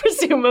 Yeah,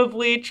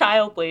 presumably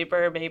child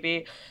labor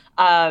maybe.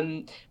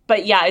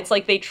 But yeah, it's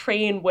like they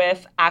train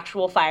with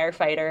actual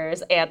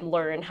firefighters and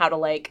learn how to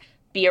like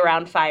be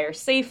around fire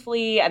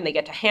safely, and they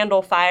get to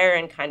handle fire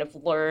and kind of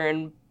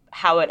learn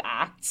how it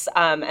acts,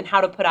 and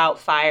how to put out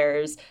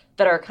fires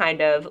that are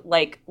kind of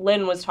like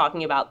Lynn was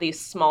talking about, these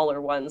smaller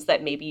ones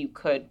that maybe you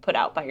could put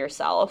out by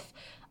yourself.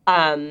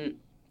 And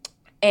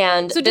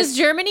so does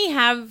Germany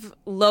have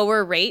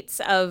lower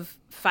rates of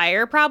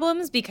fire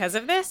problems because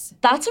of this?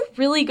 That's a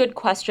really good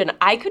question.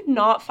 I could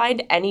not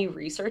find any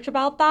research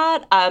about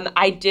that.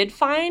 I did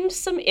find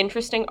some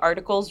interesting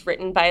articles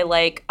written by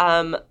like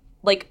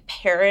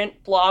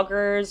parent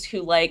bloggers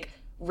who like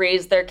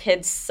raised their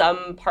kids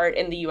some part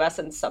in the US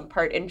and some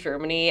part in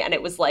Germany. And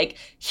it was like,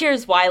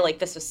 here's why like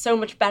this is so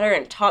much better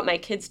and taught my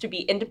kids to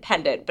be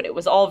independent. But it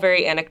was all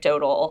very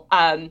anecdotal.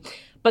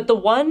 But the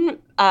one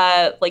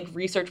like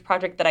research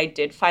project that I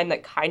did find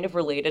that kind of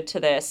related to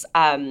this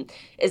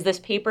is this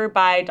paper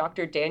by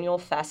Dr. Daniel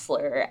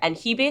Fessler. And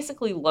he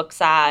basically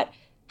looks at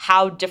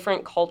how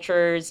different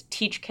cultures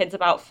teach kids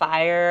about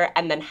fire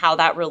and then how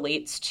that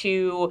relates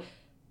to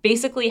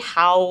basically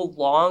how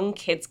long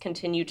kids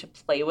continue to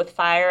play with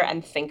fire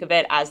and think of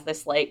it as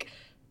this like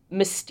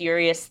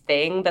mysterious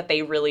thing that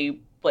they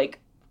really like.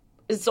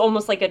 It's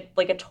almost like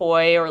a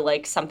toy or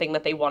like something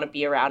that they want to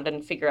be around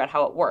and figure out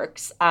how it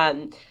works.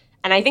 And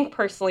I think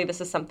personally,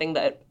 this is something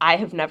that I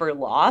have never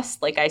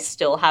lost. Like I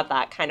still have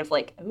that kind of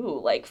like,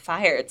 ooh, like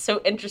fire. It's so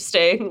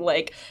interesting.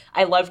 Like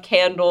I love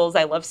candles.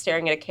 I love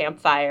staring at a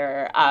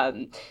campfire.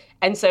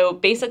 And so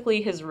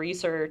basically his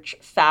research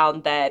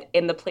found that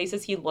in the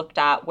places he looked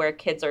at where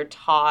kids are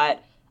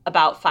taught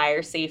about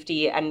fire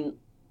safety and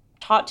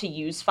taught to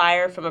use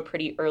fire from a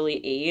pretty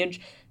early age,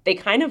 they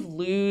kind of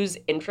lose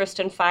interest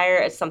in fire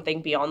as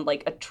something beyond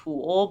like a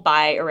tool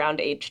by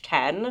around age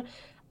 10.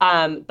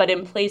 But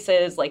in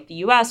places like the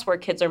US, where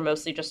kids are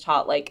mostly just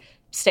taught like,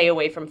 stay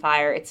away from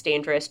fire, it's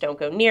dangerous, don't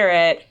go near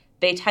it,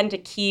 they tend to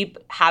keep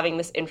having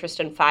this interest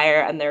in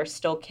fire, and there are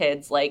still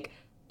kids like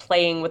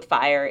playing with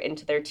fire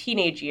into their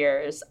teenage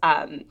years.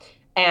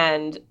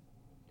 And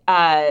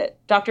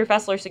Dr.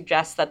 Fessler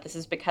suggests that this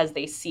is because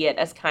they see it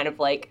as kind of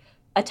like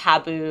a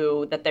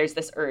taboo, that there's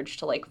this urge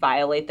to like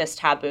violate this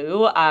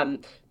taboo.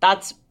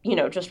 That's,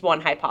 just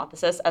one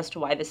hypothesis as to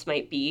why this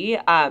might be.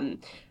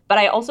 But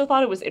I also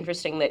thought it was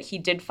interesting that he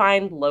did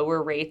find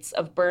lower rates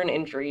of burn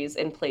injuries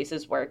in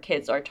places where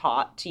kids are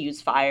taught to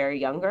use fire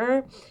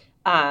younger.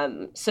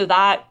 So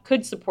that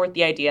could support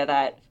the idea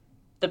that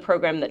the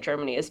program that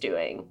Germany is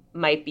doing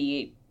might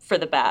be for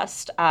the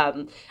best.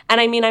 And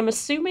I mean, I'm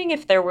assuming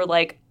if there were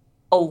like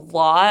a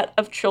lot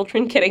of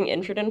children getting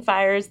injured in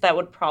fires, that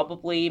would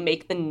probably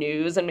make the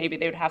news and maybe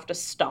they would have to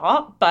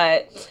stop.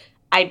 But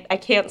I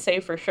can't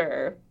say for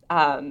sure.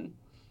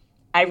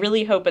 I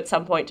really hope at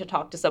some point to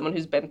talk to someone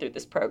who's been through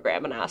this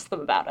program and ask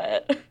them about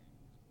it.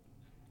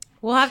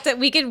 We'll have to.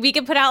 We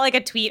could put out like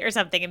a tweet or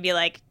something and be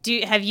like,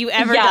 have you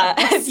ever done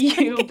this?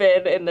 Have you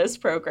been in this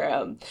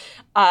program?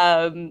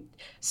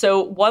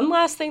 So one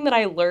last thing that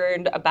I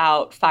learned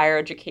about fire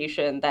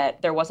education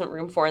that there wasn't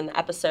room for in the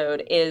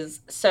episode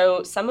is,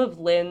 so some of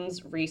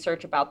Lynn's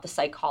research about the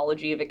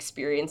psychology of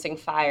experiencing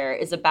fire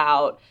is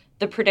about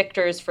the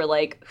predictors for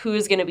like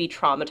who's going to be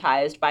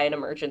traumatized by an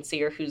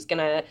emergency, or who's going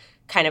to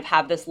kind of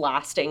have this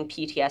lasting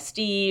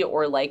PTSD,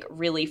 or like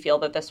really feel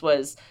that this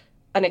was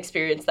an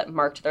experience that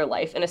marked their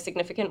life in a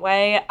significant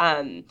way.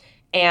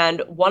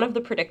 And one of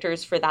the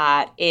predictors for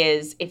that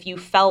is if you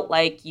felt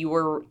like you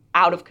were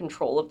out of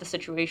control of the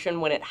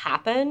situation when it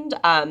happened,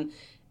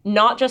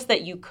 not just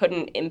that you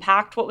couldn't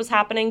impact what was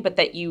happening, but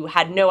that you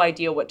had no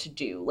idea what to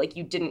do, like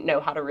you didn't know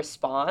how to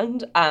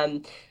respond.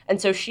 And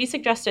so she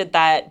suggested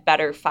that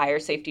better fire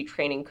safety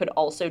training could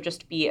also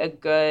just be a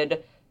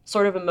good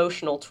sort of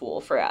emotional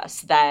tool for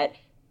us, that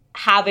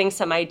having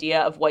some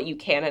idea of what you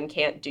can and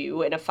can't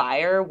do in a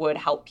fire would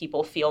help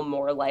people feel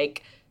more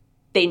like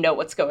they know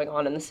what's going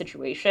on in the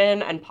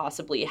situation and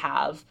possibly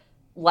have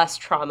less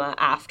trauma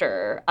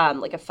after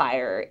like a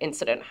fire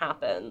incident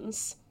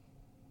happens.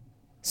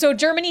 So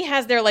Germany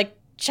has their like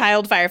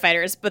child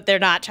firefighters, but they're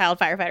not child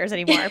firefighters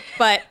anymore.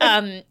 But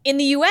in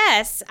the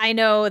US, I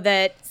know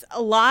that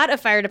a lot of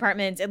fire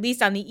departments, at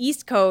least on the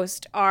East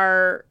Coast,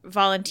 are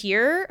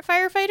volunteer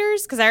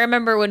firefighters. Because I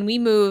remember when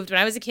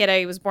I was a kid,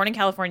 I was born in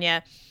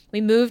California. We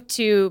moved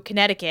to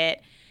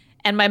Connecticut,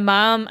 and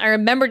I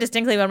remember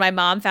distinctly when my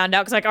mom found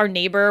out, because like our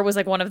neighbor was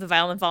like one of the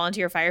violent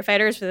volunteer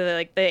firefighters for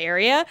the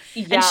area.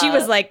 Yeah. And she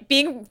was like,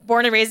 being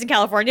born and raised in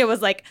California,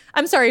 was like,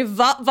 I'm sorry,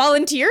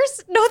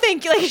 volunteers? No,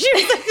 thank you. Like she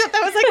was like,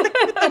 that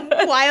was like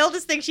the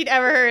wildest thing she'd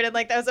ever heard. And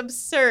like, that was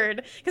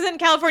absurd. Because in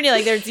California,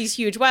 like there's these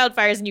huge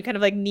wildfires and you kind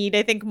of like need,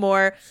 I think,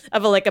 more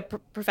of a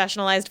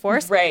professionalized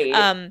force.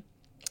 Right.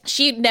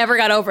 She never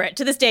got over it.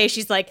 To this day,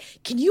 she's like,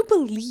 can you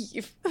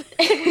believe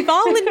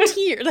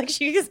volunteer? Like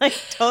she's like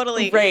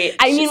totally right.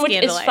 I mean, which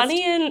is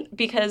funny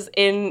because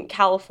in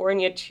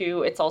California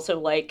too, it's also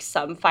like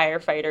some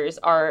firefighters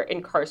are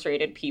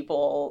incarcerated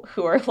people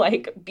who are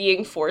like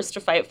being forced to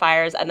fight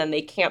fires, and then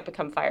they can't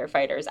become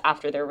firefighters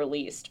after they're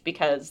released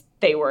because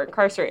they were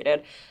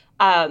incarcerated.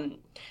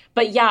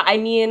 But yeah, I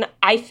mean,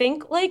 I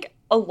think like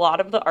a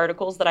lot of the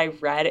articles that I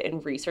read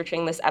in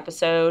researching this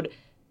episode,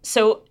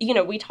 so,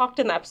 we talked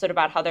in the episode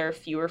about how there are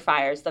fewer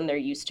fires than there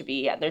used to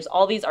be. And there's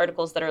all these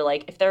articles that are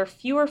like, if there are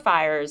fewer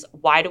fires,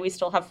 why do we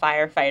still have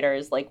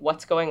firefighters? Like,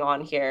 what's going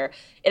on here?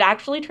 It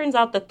actually turns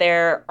out that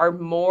there are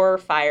more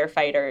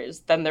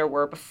firefighters than there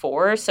were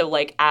before. So,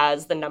 like,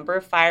 as the number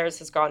of fires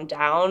has gone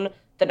down,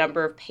 the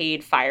number of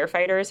paid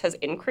firefighters has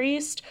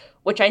increased,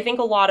 which I think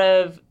a lot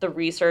of the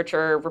research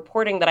or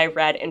reporting that I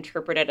read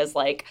interpreted as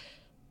like,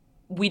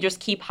 we just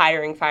keep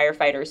hiring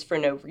firefighters for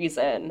no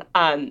reason.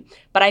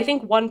 But I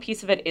think one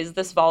piece of it is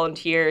this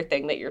volunteer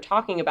thing that you're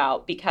talking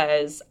about,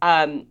 because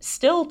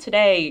still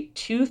today,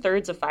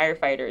 2/3 of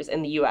firefighters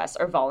in the US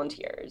are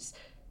volunteers.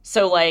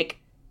 So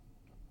like,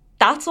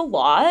 that's a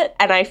lot.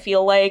 And I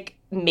feel like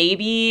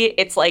maybe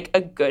it's like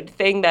a good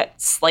thing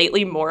that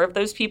slightly more of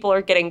those people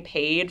are getting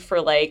paid for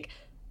like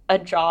a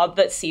job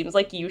that seems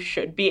like you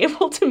should be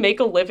able to make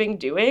a living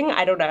doing.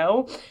 I don't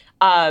know.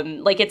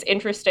 Like, it's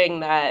interesting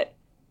that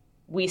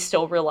we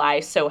still rely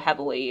so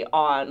heavily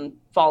on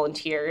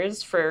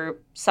volunteers for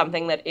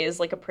something that is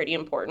like a pretty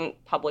important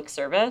public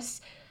service.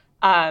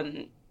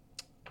 But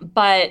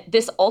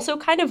this also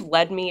kind of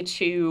led me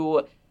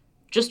to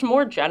just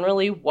more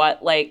generally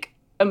what like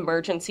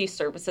emergency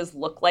services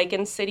look like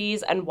in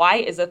cities, and why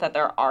is it that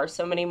there are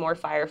so many more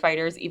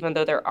firefighters even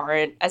though there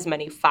aren't as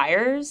many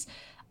fires.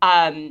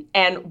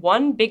 And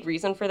one big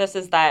reason for this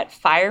is that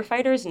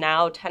firefighters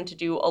now tend to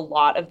do a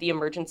lot of the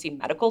emergency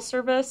medical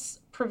service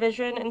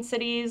provision in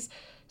cities.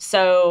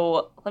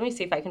 So let me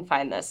see if I can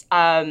find this.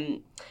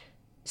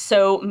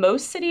 So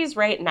most cities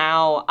right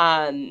now,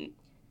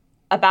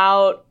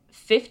 about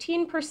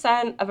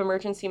 15% of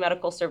emergency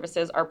medical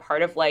services are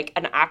part of like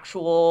an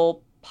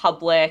actual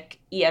public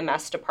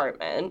EMS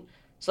department.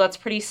 So that's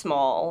pretty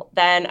small.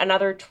 Then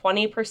another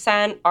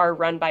 20% are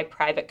run by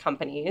private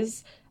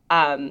companies,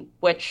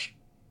 which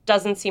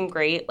doesn't seem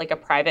great, like a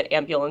private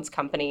ambulance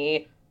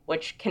company,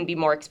 which can be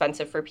more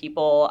expensive for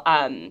people.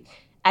 And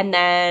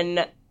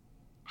then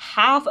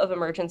half of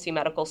emergency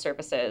medical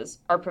services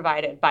are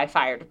provided by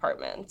fire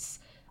departments.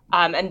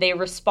 And they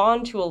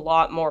respond to a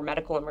lot more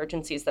medical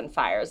emergencies than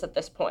fires at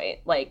this point.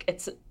 Like,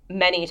 it's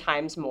many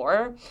times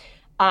more.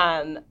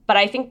 But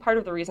I think part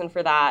of the reason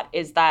for that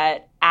is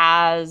that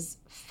as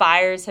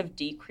fires have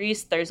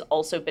decreased, there's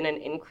also been an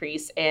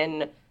increase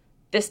in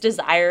this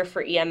desire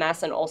for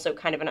EMS and also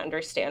kind of an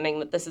understanding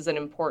that this is an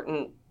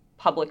important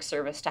public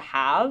service to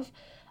have.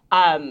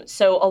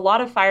 So a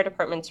lot of fire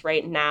departments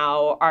right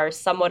now are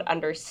somewhat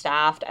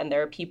understaffed, and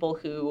there are people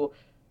who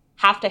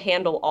have to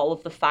handle all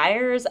of the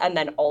fires and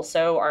then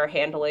also are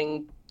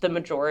handling the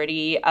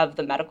majority of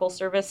the medical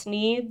service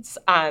needs.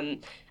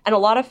 And a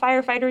lot of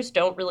firefighters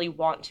don't really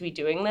want to be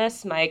doing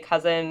this. My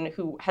cousin,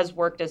 who has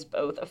worked as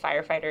both a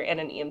firefighter and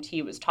an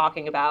EMT, was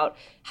talking about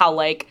how,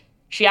 like,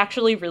 she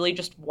actually really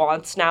just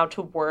wants now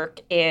to work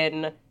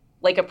in,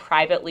 like, a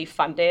privately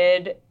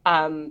funded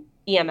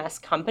EMS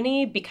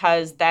company,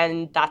 because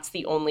then that's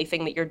the only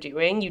thing that you're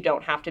doing. You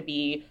don't have to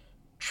be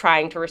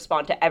trying to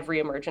respond to every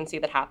emergency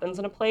that happens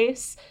in a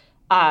place.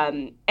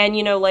 And,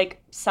 you know,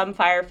 like, some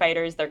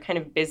firefighters, they're kind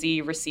of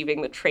busy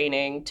receiving the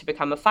training to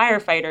become a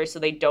firefighter, so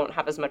they don't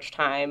have as much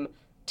time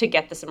to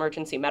get this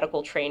emergency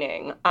medical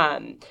training.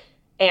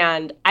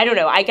 And I don't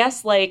know, I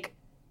guess, like,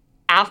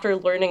 after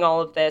learning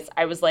all of this,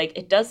 I was like,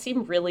 it does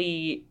seem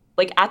really,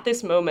 like, at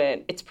this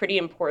moment, it's pretty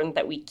important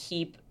that we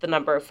keep the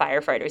number of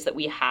firefighters that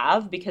we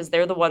have, because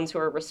they're the ones who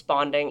are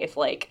responding if,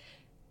 like,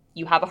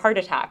 you have a heart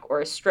attack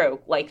or a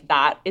stroke. Like,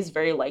 that is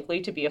very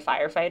likely to be a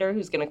firefighter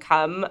who's going to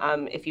come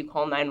if you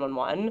call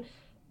 911.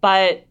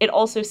 But it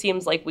also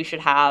seems like we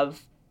should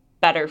have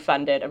better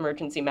funded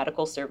emergency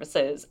medical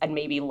services and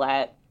maybe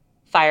let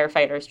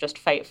firefighters just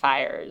fight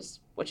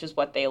fires, which is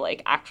what they,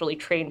 like, actually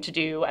trained to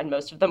do and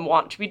most of them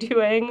want to be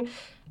doing.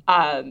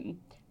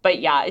 But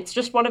yeah, it's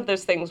just one of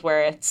those things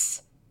where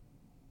it's,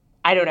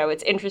 I don't know,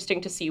 it's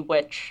interesting to see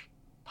which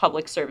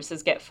public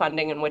services get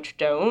funding and which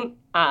don't.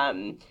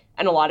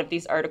 And a lot of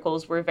these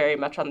articles were very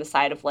much on the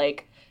side of,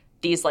 like,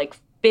 these, like,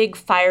 big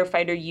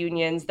firefighter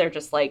unions. They're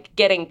just, like,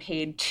 getting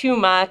paid too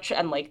much,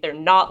 and, like, they're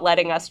not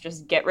letting us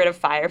just get rid of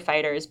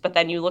firefighters. But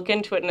then you look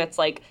into it and it's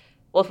like,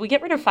 well, if we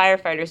get rid of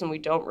firefighters and we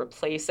don't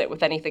replace it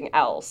with anything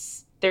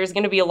else, there's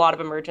going to be a lot of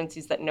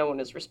emergencies that no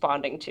one is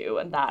responding to,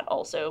 and that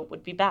also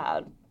would be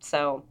bad.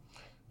 So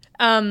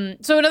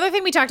another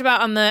thing we talked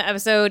about on the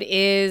episode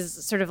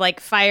is sort of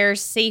like fire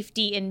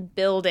safety in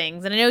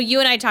buildings. And I know you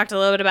and I talked a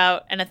little bit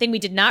about, and a thing we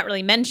did not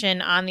really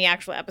mention on the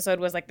actual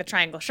episode was like the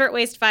Triangle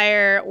Shirtwaist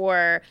Fire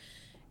or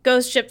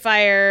Ghost Ship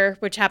Fire,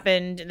 which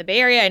happened in the Bay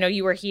Area. I know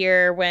you were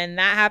here when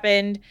that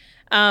happened.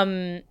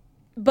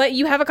 But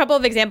you have a couple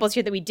of examples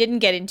here that we didn't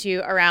get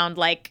into around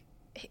like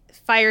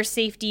fire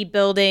safety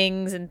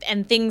buildings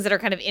and things that are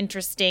kind of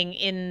interesting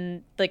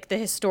in like the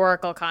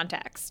historical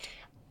context.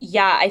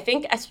 Yeah, I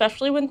think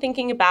especially when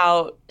thinking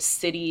about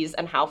cities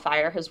and how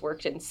fire has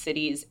worked in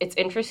cities, it's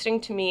interesting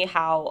to me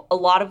how a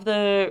lot of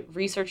the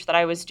research that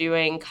I was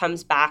doing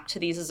comes back to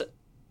these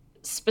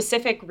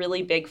specific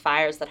really big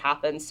fires that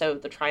happened. So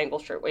the Triangle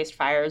Shirtwaist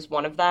Fire is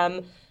one of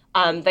them,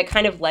 that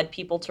kind of led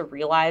people to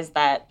realize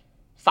that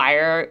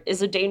fire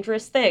is a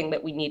dangerous thing,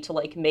 that we need to,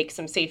 like, make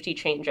some safety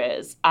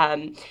changes.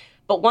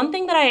 But one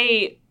thing that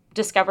I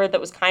discovered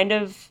that was kind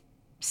of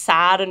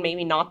sad and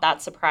maybe not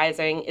that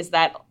surprising is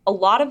that a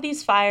lot of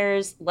these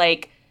fires,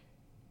 like,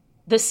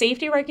 the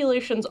safety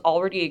regulations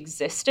already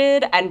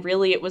existed, and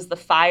really it was the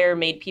fire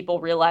made people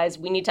realize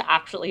we need to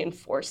actually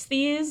enforce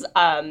these,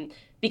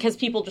 because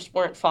people just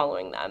weren't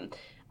following them.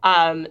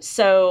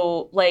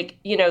 So, like,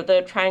 you know,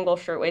 the Triangle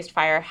Shirtwaist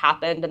Fire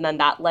happened, and then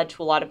that led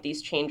to a lot of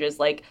these changes,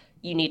 like,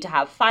 you need to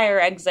have fire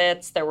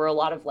exits. There were a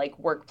lot of, like,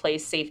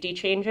 workplace safety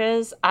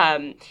changes.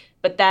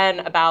 But then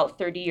about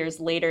 30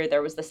 years later,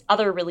 there was this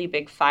other really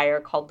big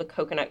fire called the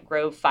Coconut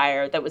Grove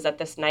Fire that was at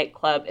this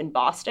nightclub in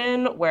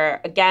Boston,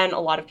 where, again, a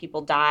lot of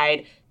people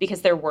died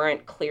because there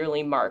weren't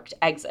clearly marked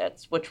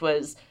exits, which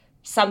was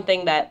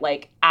something that,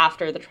 like,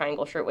 after the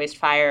Triangle Shirtwaist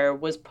Fire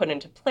was put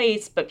into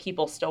place, but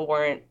people still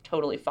weren't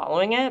totally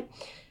following it.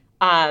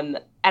 And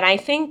I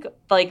think,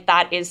 like,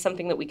 that is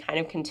something that we kind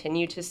of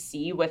continue to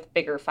see with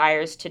bigger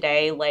fires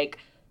today, like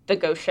the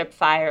Ghost Ship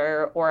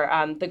Fire or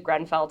the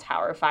Grenfell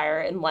Tower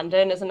Fire in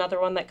London is another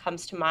one that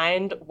comes to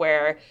mind,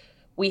 where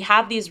we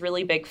have these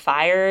really big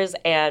fires,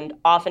 and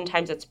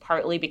oftentimes it's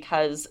partly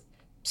because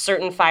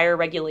certain fire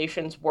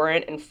regulations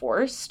weren't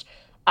enforced.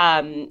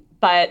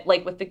 But,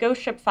 like, with the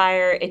Ghost Ship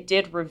Fire, it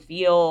did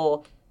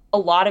reveal a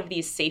lot of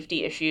these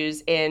safety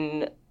issues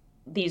in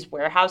these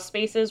warehouse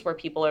spaces where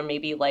people are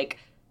maybe, like,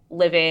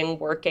 living,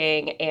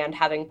 working, and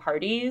having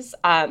parties.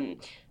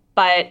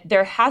 But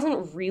there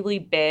hasn't really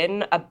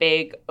been a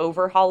big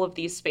overhaul of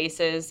these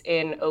spaces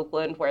in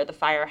Oakland where the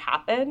fire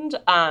happened.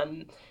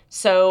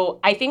 So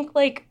I think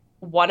like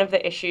one of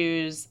the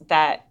issues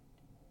that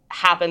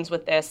happens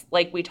with this,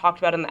 like we talked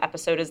about in the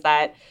episode, is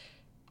that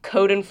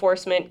code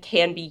enforcement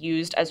can be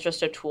used as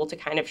just a tool to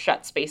kind of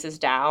shut spaces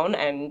down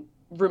and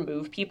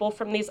remove people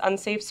from these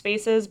unsafe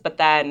spaces, but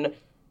then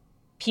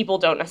people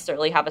don't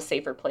necessarily have a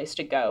safer place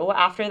to go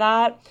after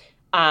that.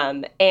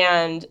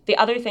 And the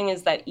other thing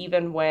is that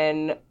even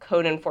when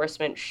code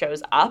enforcement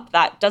shows up,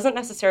 that doesn't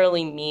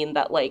necessarily mean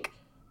that like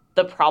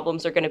the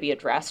problems are going to be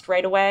addressed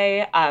right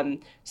away.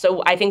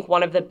 So I think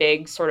one of the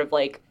big sort of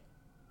like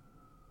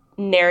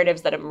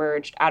narratives that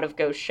emerged out of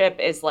Ghost Ship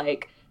is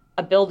like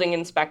a building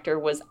inspector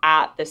was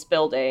at this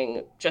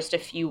building just a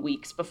few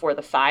weeks before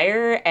the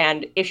fire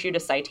and issued a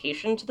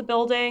citation to the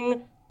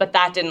building, but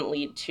that didn't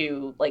lead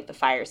to like the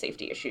fire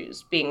safety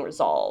issues being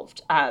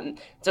resolved.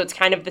 So it's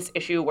kind of this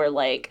issue where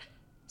like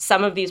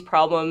some of these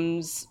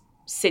problems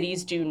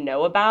cities do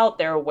know about,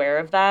 they're aware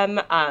of them,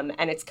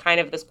 and it's kind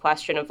of this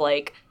question of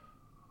like,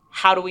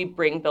 how do we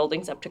bring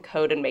buildings up to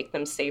code and make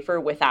them safer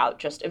without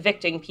just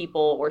evicting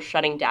people or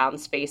shutting down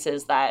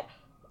spaces that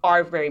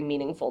are very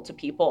meaningful to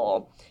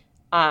people?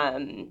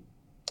 And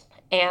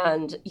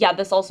yeah,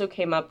 this also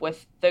came up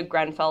with the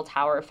Grenfell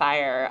Tower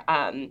fire,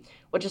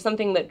 which is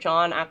something that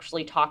John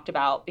actually talked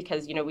about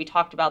because, you know, we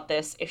talked about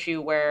this issue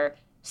where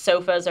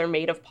sofas are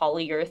made of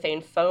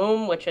polyurethane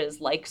foam, which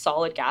is like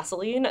solid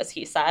gasoline, as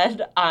he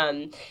said.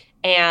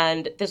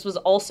 And this was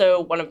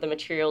also one of the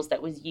materials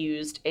that was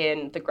used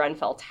in the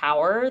Grenfell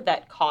Tower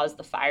that caused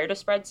the fire to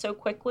spread so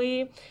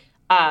quickly.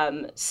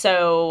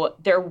 So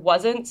there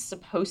wasn't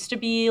supposed to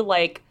be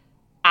like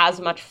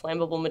as much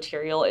flammable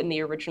material in the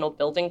original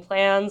building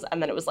plans.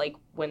 And then it was like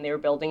when they were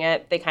building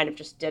it, they kind of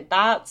just did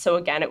that. So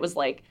again, it was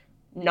like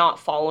not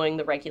following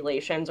the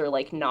regulations or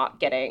like not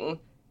getting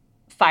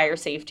fire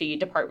safety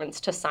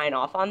departments to sign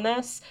off on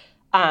this.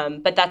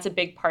 But that's a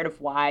big part of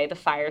why the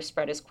fire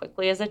spread as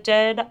quickly as it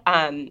did.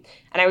 And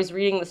I was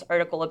reading this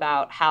article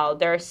about how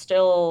there are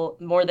still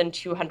more than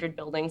 200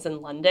 buildings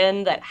in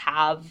London that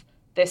have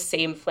this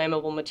same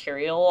flammable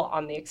material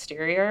on the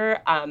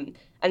exterior.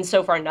 And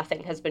so far,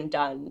 nothing has been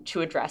done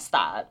to address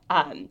that.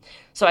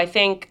 So I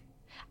think,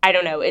 I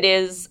don't know, it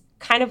is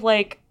kind of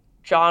like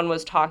John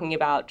was talking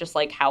about, just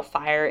like how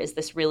fire is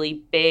this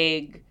really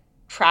big,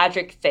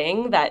 tragic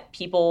thing that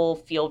people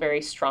feel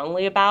very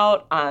strongly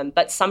about,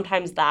 but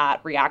sometimes that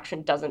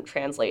reaction doesn't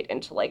translate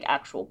into like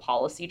actual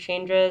policy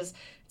changes.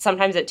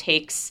 Sometimes it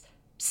takes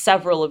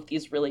several of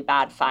these really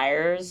bad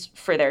fires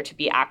for there to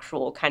be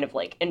actual kind of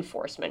like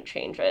enforcement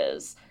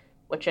changes,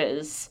 which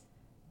is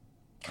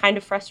kind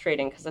of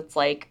frustrating because it's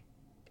like,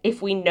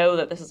 if we know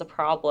that this is a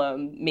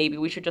problem, maybe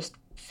we should just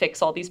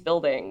fix all these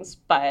buildings.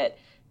 But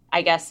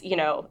I guess, you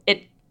know,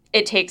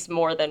 it takes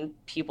more than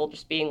people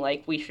just being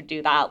like, we should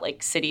do that.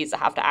 Like cities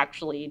have to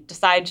actually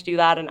decide to do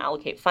that and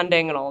allocate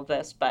funding and all of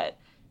this. But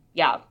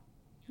yeah.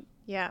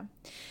 Yeah.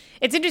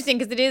 It's interesting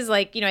because it is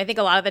like, you know, I think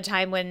a lot of the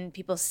time when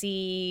people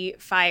see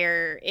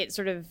fire, it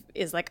sort of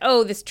is like,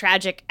 oh, this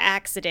tragic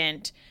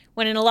accident.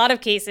 When in a lot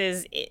of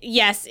cases,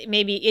 yes,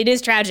 maybe it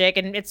is tragic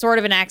and it's sort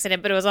of an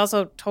accident, but it was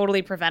also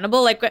totally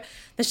preventable. Like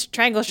the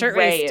Triangle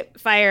Shirtwaist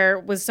fire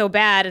was so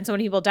bad and so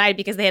many people died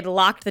because they had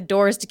locked the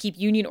doors to keep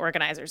union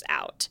organizers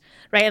out,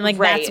 right? And like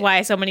that's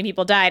why so many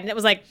people died. And it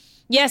was like,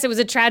 yes, it was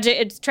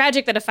it's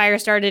tragic that a fire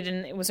started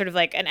and it was sort of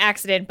like an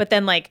accident, but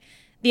then like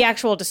the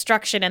actual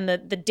destruction and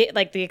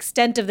the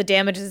extent of the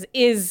damages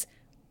is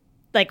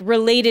like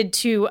related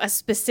to a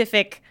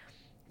specific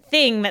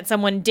thing that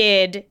someone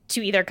did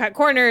to either cut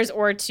corners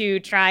or to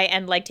try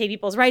and like take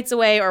people's rights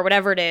away or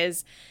whatever it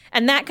is.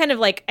 And that kind of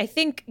like, I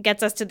think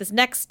gets us to this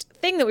next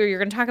thing that we were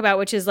going to talk about,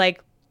 which is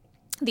like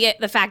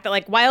the fact that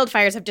like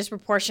wildfires have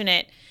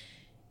disproportionate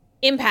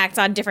impacts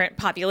on different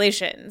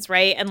populations,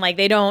 right? And like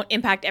they don't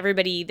impact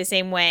everybody the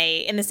same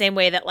way, in the same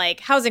way that like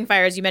housing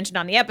fires you mentioned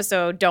on the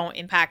episode don't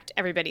impact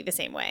everybody the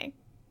same way.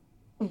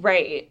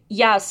 Right.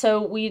 Yeah.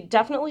 So we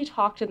definitely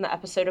talked in the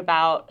episode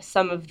about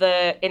some of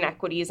the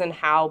inequities and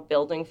how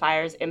building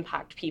fires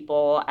impact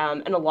people,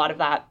 and a lot of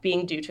that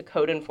being due to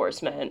code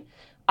enforcement.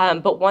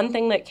 But one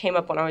thing that came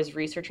up when I was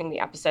researching the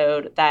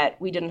episode that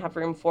we didn't have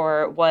room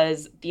for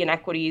was the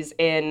inequities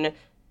in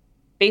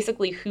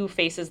basically who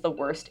faces the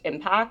worst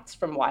impacts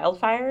from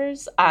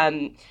wildfires.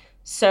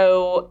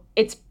 So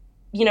it's,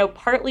 you know,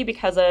 partly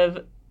because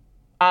of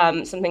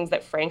some things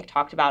that Frank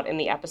talked about in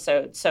the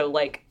episode. So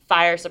like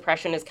fire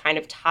suppression is kind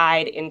of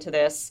tied into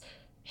this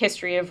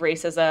history of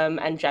racism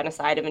and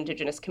genocide of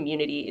Indigenous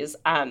communities.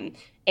 And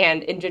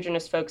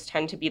Indigenous folks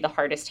tend to be the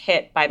hardest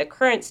hit by the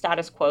current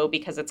status quo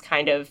because it's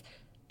kind of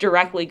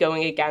directly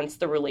going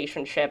against the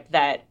relationship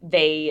that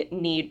they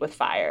need with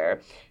fire.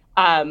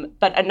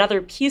 But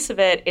another piece of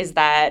it is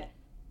that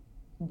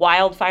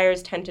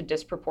wildfires tend to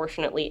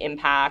disproportionately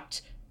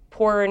impact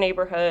poorer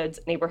neighborhoods,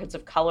 neighborhoods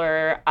of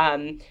color,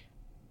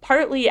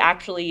 partly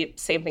actually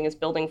same thing as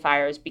building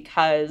fires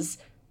because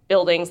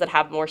buildings that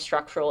have more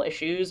structural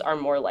issues are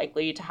more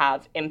likely to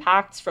have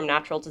impacts from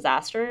natural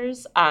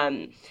disasters.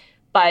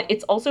 But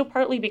it's also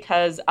partly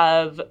because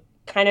of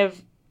kind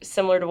of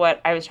similar to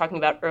what I was talking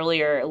about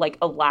earlier, like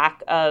a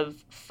lack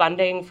of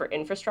funding for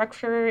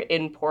infrastructure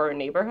in poorer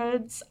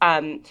neighborhoods.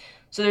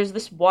 So there's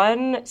this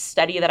one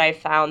study that I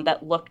found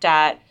that looked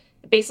at,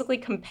 basically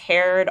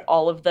compared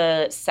all of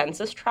the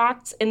census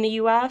tracts in the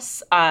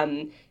US,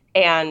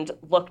 and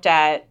looked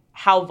at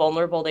how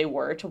vulnerable they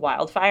were to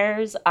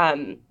wildfires.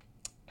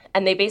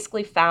 And they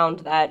basically found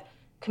that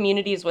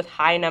communities with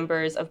high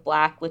numbers of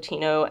Black,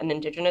 Latino, and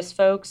Indigenous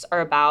folks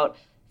are about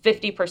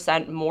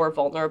 50% more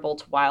vulnerable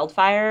to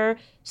wildfire.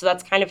 So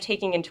that's kind of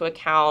taking into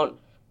account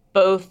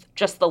both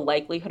just the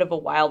likelihood of a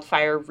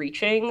wildfire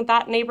reaching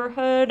that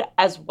neighborhood,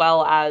 as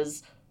well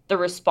as the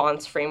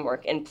response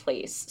framework in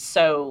place.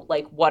 So,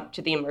 like, what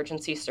do the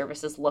emergency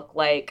services look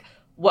like?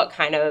 What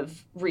kind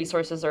of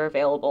resources are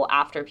available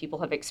after people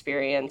have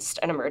experienced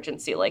an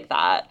emergency like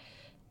that?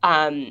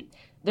 Um,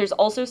 there's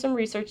also some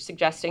research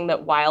suggesting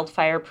that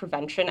wildfire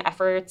prevention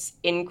efforts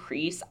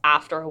increase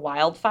after a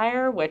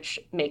wildfire, which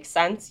makes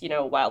sense. You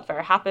know,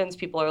 wildfire happens,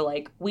 people are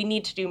like, we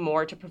need to do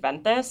more to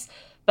prevent this.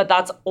 But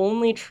that's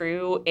only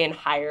true in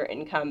higher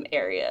income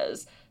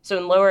areas. So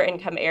in lower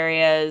income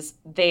areas,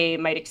 they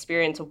might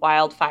experience a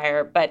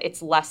wildfire, but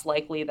it's less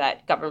likely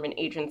that government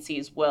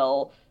agencies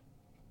will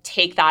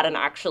take that and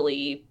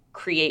actually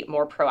create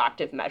more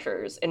proactive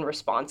measures in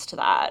response to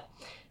that.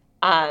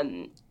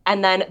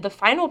 And then the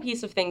final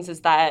piece of things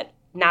is that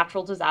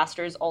natural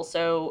disasters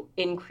also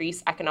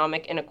increase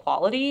economic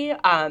inequality.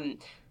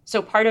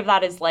 So part of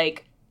that is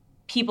like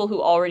people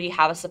who already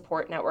have a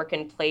support network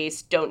in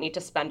place don't need to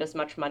spend as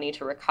much money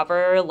to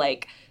recover.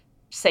 Like,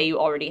 say you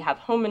already have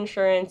home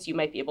insurance, you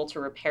might be able to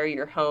repair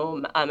your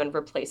home and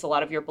replace a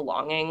lot of your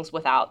belongings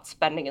without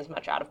spending as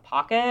much out of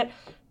pocket.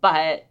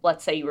 But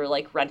let's say you were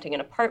like renting an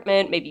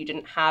apartment, maybe you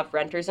didn't have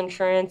renter's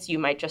insurance, you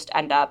might just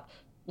end up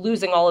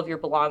losing all of your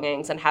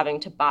belongings and having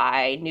to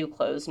buy new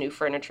clothes, new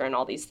furniture, and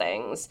all these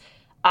things.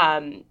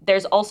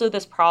 There's also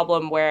this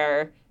problem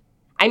where,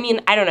 I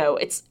mean, I don't know,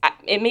 it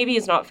maybe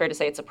is not fair to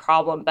say it's a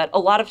problem, but a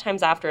lot of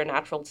times after a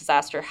natural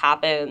disaster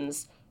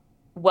happens,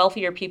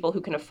 wealthier people who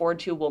can afford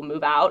to will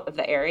move out of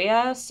the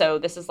area. So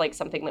this is like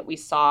something that we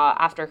saw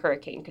after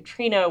Hurricane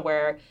Katrina,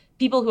 where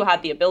people who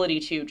had the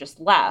ability to just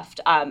left,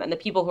 and the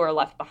people who are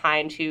left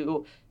behind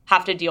who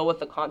have to deal with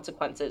the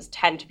consequences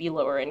tend to be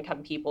lower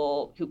income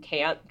people who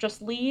can't just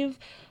leave.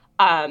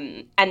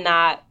 And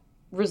that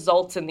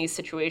results in these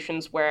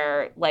situations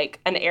where like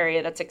an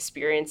area that's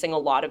experiencing a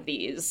lot of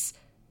these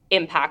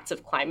impacts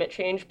of climate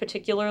change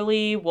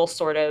particularly will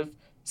sort of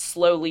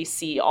slowly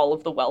see all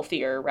of the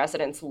wealthier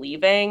residents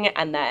leaving,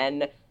 and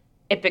then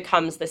it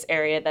becomes this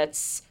area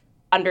that's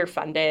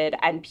underfunded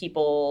and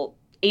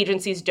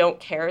agencies don't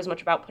care as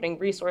much about putting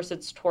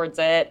resources towards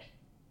it,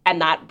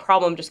 and that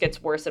problem just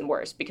gets worse and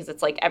worse because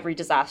it's like every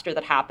disaster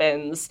that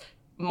happens,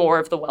 more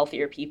of the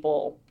wealthier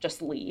people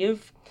just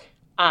leave.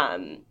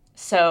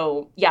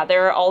 So yeah,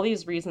 there are all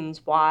these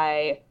reasons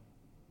why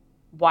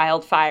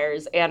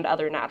wildfires and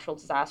other natural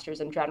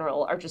disasters in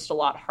general are just a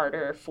lot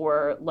harder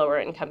for lower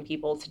income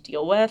people to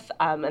deal with,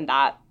 and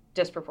that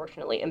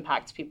disproportionately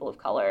impacts people of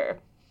color.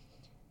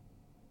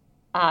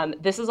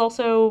 This is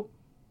also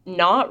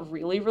not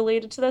really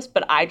related to this,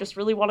 but I just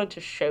really wanted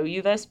to show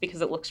you this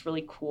because it looks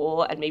really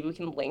cool, and maybe we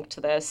can link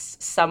to this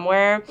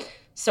somewhere.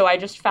 So I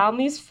just found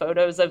these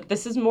photos of,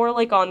 this is more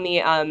like on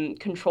the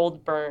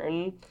controlled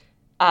burn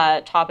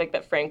topic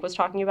that Frank was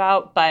talking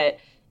about, but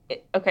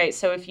okay,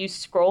 so if you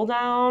scroll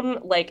down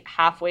like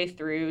halfway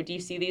through, do you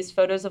see these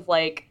photos of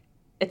like,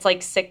 it's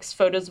like 6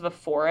 photos of a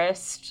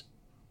forest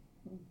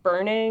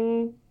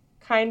burning,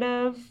 kind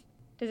of?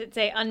 Does it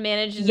say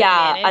unmanaged and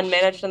yeah, then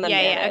managed? Unmanaged and then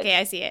managed. Yeah, okay,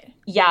 I see it.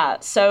 Yeah,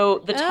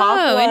 so the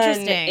top one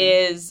interesting.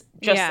 is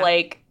just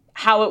like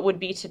how it would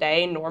be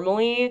today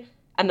normally,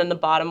 and then the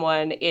bottom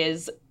one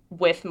is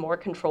with more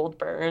controlled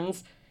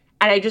burns.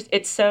 And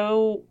it's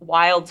so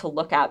wild to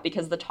look at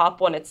because the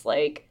top one, it's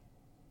like,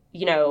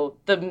 you know,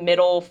 the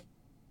middle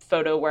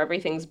photo where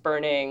everything's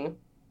burning,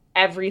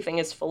 everything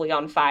is fully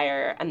on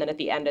fire, and then at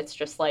the end it's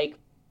just like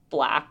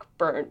black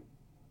burnt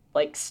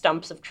like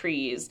stumps of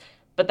trees.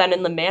 But then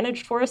in the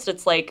managed forest,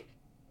 it's like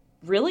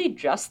really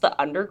just the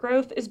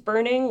undergrowth is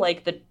burning,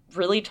 like the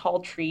really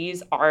tall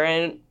trees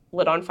aren't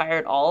lit on fire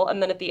at all,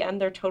 and then at the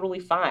end they're totally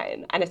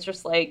fine. And it's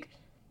just like,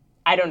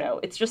 I don't know,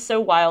 it's just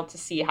so wild to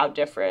see how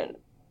different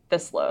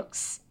this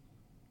looks.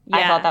 Yeah,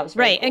 I thought that was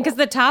really right. cool. And because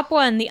the top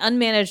one, the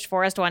unmanaged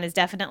forest one, is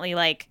definitely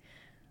like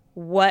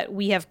what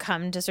we have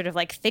come to sort of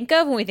like think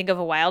of when we think of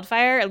a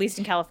wildfire, at least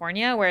in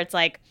California, where it's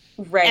like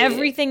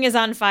everything is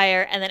on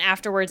fire and then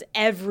afterwards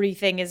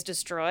everything is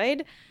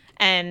destroyed.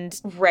 And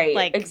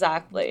like,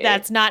 exactly,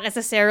 that's not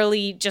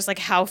necessarily just like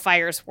how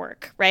fires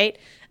work, right?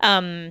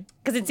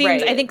 Because it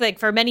seems, I think like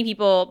for many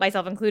people,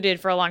 myself included,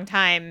 for a long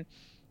time,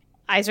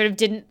 I sort of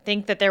didn't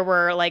think that there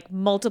were like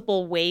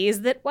multiple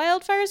ways that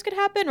wildfires could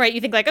happen, right? You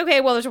think like,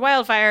 okay, well, there's a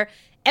wildfire,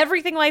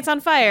 everything lights on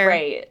fire.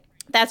 Right.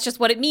 That's just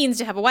what it means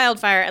to have a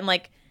wildfire. And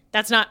like,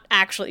 that's not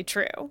actually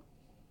true.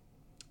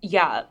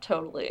 Yeah,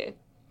 totally.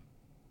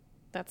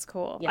 That's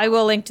cool. Yeah. I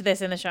will link to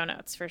this in the show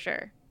notes for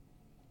sure.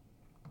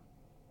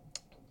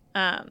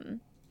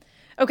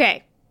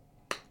 Okay.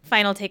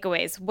 Final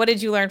takeaways. What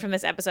did you learn from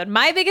this episode?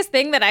 My biggest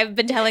thing that I've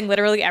been telling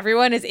literally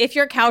everyone is if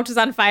your couch is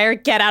on fire,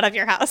 get out of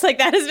your house. Like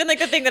that has been like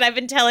the thing that I've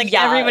been telling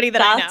everybody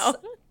that I know.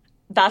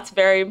 That's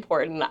very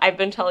important. I've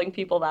been telling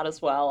people that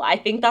as well. I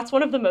think that's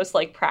one of the most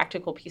like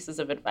practical pieces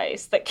of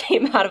advice that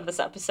came out of this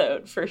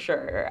episode for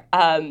sure.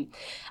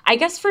 I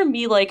guess for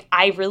me, like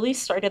I really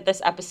started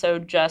this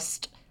episode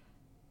just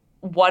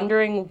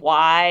wondering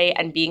why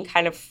and being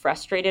kind of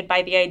frustrated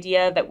by the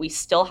idea that we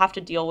still have to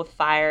deal with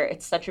fire.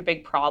 It's such a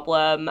big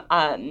problem.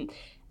 And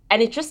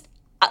it just,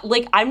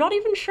 like, I'm not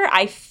even sure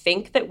I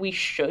think that we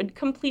should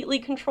completely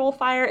control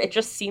fire. It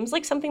just seems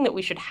like something that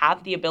we should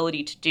have the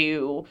ability to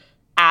do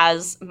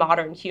as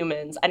modern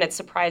humans. And it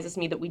surprises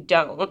me that we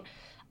don't.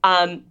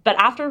 But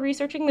after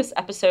researching this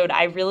episode,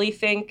 I really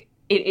think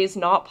it is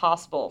not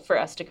possible for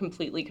us to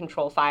completely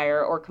control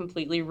fire or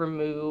completely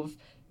remove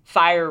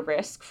fire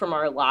risk from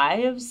our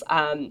lives,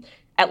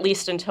 at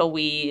least until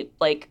we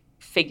like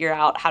figure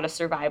out how to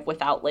survive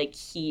without like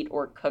heat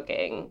or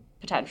cooking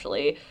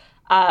potentially.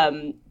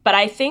 But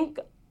I think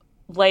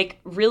like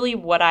really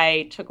what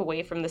I took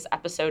away from this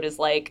episode is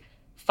like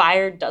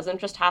fire doesn't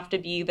just have to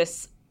be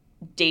this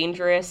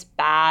dangerous,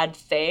 bad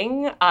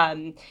thing.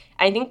 I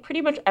think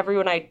pretty much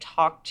everyone I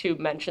talked to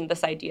mentioned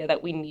this idea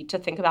that we need to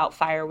think about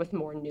fire with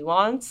more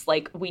nuance.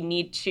 Like we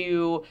need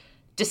to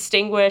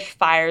distinguish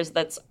fires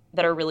that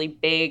are really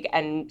big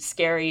and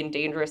scary and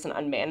dangerous and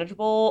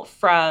unmanageable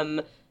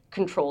from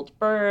controlled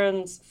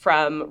burns,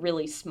 from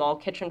really small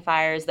kitchen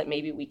fires that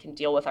maybe we can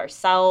deal with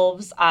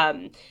ourselves,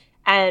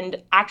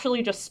 and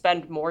actually just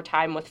spend more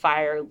time with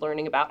fire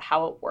learning about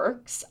how it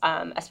works,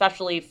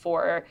 especially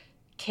for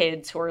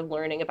kids who are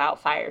learning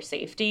about fire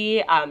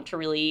safety, to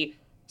really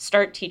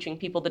start teaching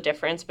people the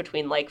difference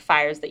between like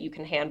fires that you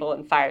can handle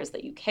and fires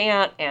that you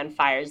can't, and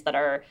fires that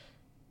are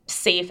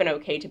safe and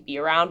okay to be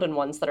around and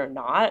ones that are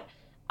not.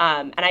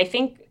 And I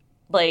think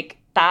like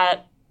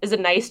that is a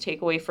nice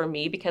takeaway for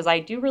me because I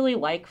do really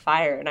like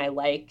fire and I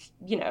like,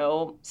 you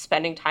know,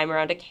 spending time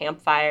around a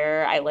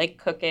campfire. I like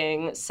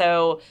cooking.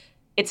 So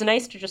it's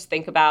nice to just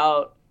think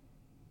about,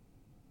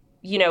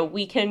 you know,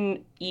 we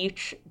can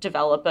each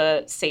develop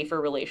a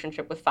safer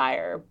relationship with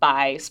fire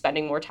by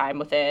spending more time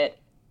with it,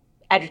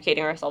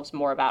 educating ourselves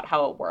more about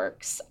how it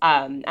works.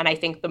 And I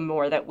think the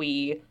more that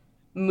we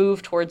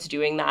move towards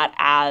doing that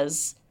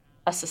as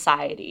a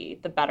society,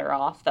 the better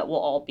off that we'll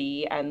all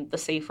be and the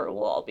safer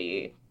we'll all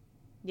be.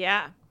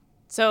 Yeah.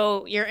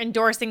 So you're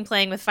endorsing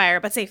playing with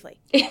fire, but safely.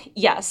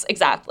 Yes,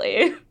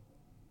 exactly.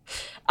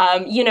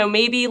 You know,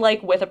 maybe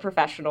like with a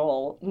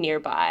professional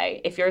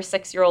nearby. If you're a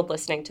 6-year-old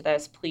listening to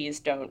this, please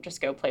don't just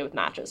go play with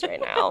matches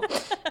right now.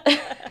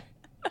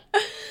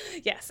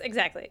 Yes,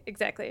 exactly.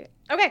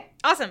 Okay,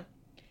 awesome.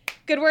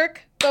 Good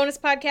work. Bonus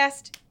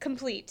podcast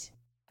complete.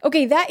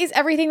 Okay, that is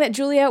everything that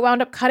Julia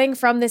wound up cutting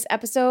from this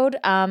episode.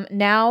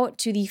 Now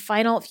to the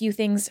final few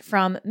things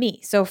from me.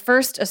 So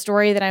first, a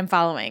story that I'm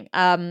following.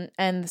 And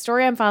the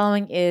story I'm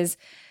following is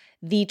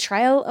the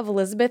trial of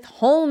Elizabeth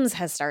Holmes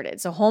has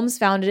started. So Holmes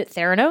founded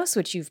Theranos,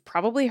 which you've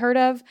probably heard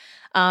of.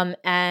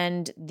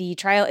 And the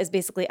trial is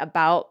basically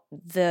about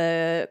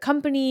the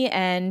company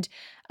and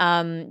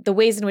the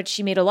ways in which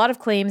she made a lot of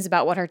claims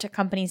about what her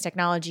company's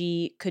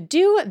technology could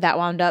do that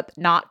wound up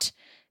not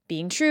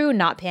being true,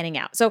 not panning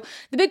out. So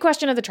the big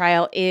question of the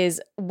trial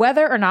is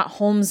whether or not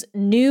Holmes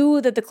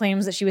knew that the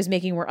claims that she was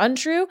making were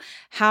untrue,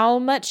 how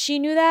much she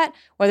knew that,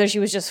 whether she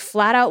was just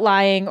flat out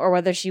lying, or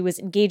whether she was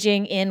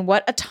engaging in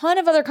what a ton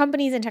of other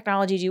companies in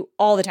technology do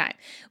all the time,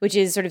 which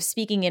is sort of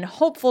speaking in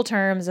hopeful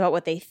terms about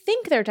what they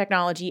think their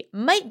technology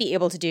might be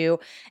able to do,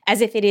 as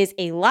if it is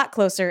a lot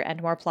closer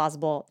and more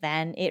plausible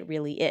than it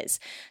really is.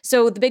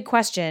 So the big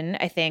question,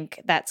 I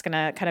think, that's going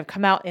to kind of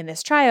come out in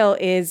this trial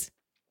is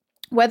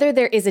whether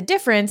there is a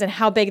difference and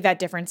how big that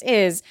difference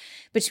is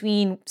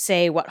between,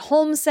 say, what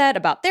Holmes said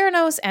about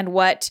Theranos and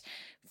what,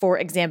 for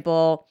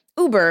example,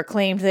 Uber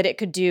claimed that it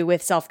could do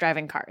with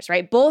self-driving cars,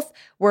 right? Both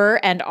were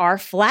and are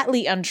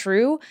flatly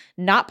untrue,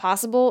 not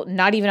possible,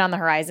 not even on the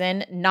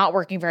horizon, not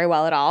working very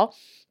well at all.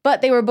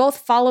 But they were both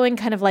following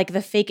kind of like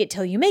the fake it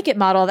till you make it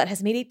model that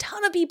has made a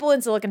ton of people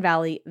in Silicon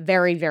Valley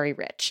very, very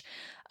rich.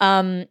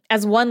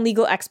 As one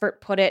legal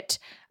expert put it,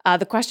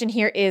 the question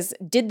here is,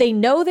 did they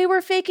know they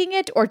were faking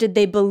it or did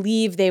they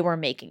believe they were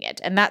making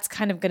it? And that's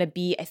kind of going to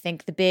be, I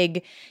think, the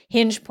big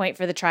hinge point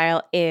for the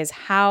trial is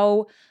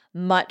how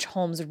much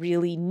Holmes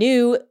really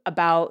knew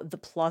about the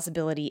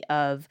plausibility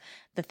of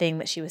the thing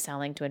that she was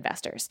selling to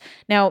investors.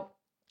 Now,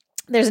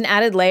 there's an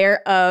added layer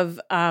of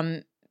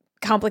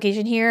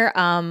complication here.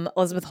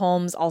 Elizabeth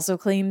Holmes also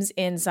claims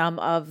in some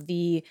of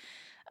the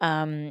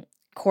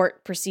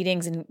court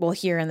proceedings, and we'll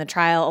hear in the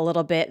trial a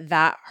little bit,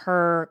 that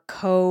her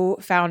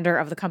co-founder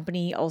of the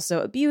company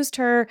also abused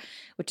her,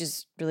 which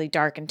is really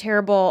dark and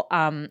terrible.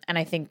 And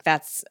I think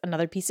that's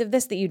another piece of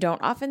this that you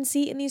don't often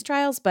see in these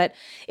trials, but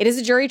it is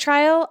a jury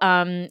trial.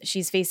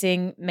 She's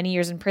facing many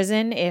years in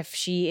prison if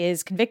she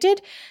is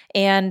convicted,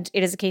 and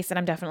it is a case that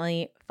I'm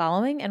definitely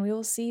following, and we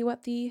will see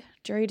what the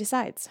jury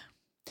decides.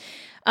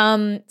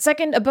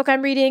 Second, a book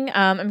I'm reading.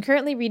 I'm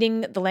currently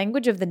reading The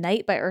Language of the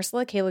Night by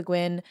Ursula K. Le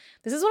Guin.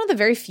 This is one of the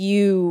very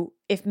few,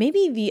 if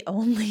maybe the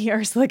only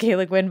Ursula K.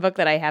 Le Guin book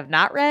that I have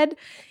not read.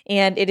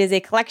 And it is a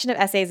collection of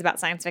essays about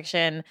science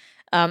fiction.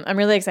 I'm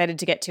really excited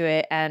to get to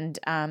it and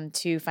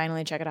to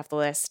finally check it off the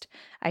list.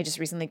 I just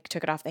recently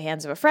took it off the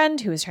hands of a friend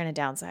who was trying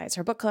to downsize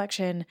her book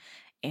collection,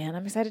 and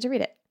I'm excited to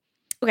read it.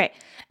 Okay.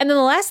 And then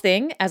the last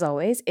thing, as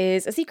always,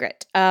 is a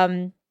secret.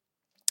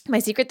 My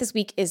secret this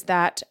week is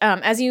that,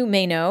 as you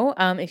may know,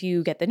 if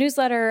you get the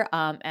newsletter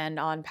and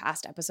on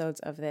past episodes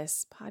of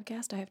this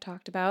podcast, I have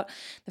talked about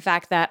the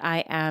fact that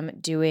I am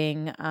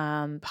doing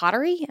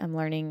pottery. I'm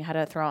learning how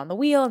to throw on the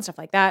wheel and stuff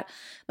like that.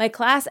 My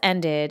class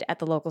ended at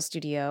the local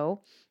studio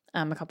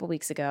a couple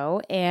weeks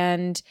ago,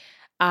 and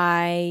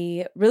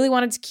I really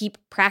wanted to keep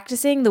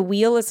practicing. The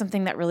wheel is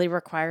something that really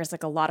requires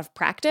like a lot of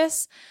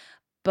practice.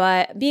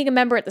 But being a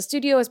member at the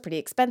studio is pretty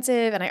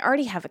expensive, and I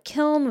already have a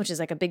kiln, which is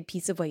like a big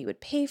piece of what you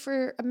would pay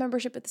for a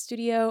membership at the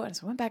studio. And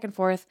so I went back and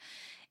forth.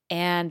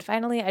 And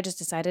finally, I just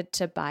decided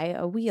to buy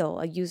a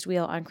used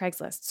wheel on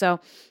Craigslist. So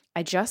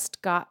I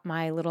just got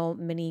my little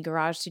mini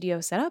garage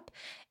studio set up,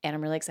 and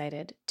I'm really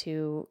excited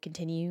to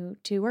continue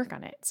to work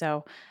on it.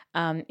 So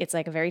it's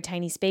like a very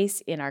tiny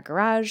space in our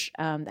garage.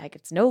 Like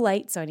it's no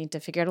light, so I need to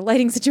figure out a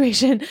lighting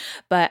situation,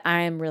 but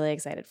I'm really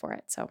excited for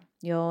it. So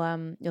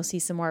you'll see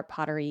some more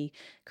pottery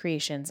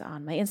creations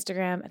on my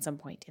Instagram at some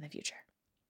point in the future.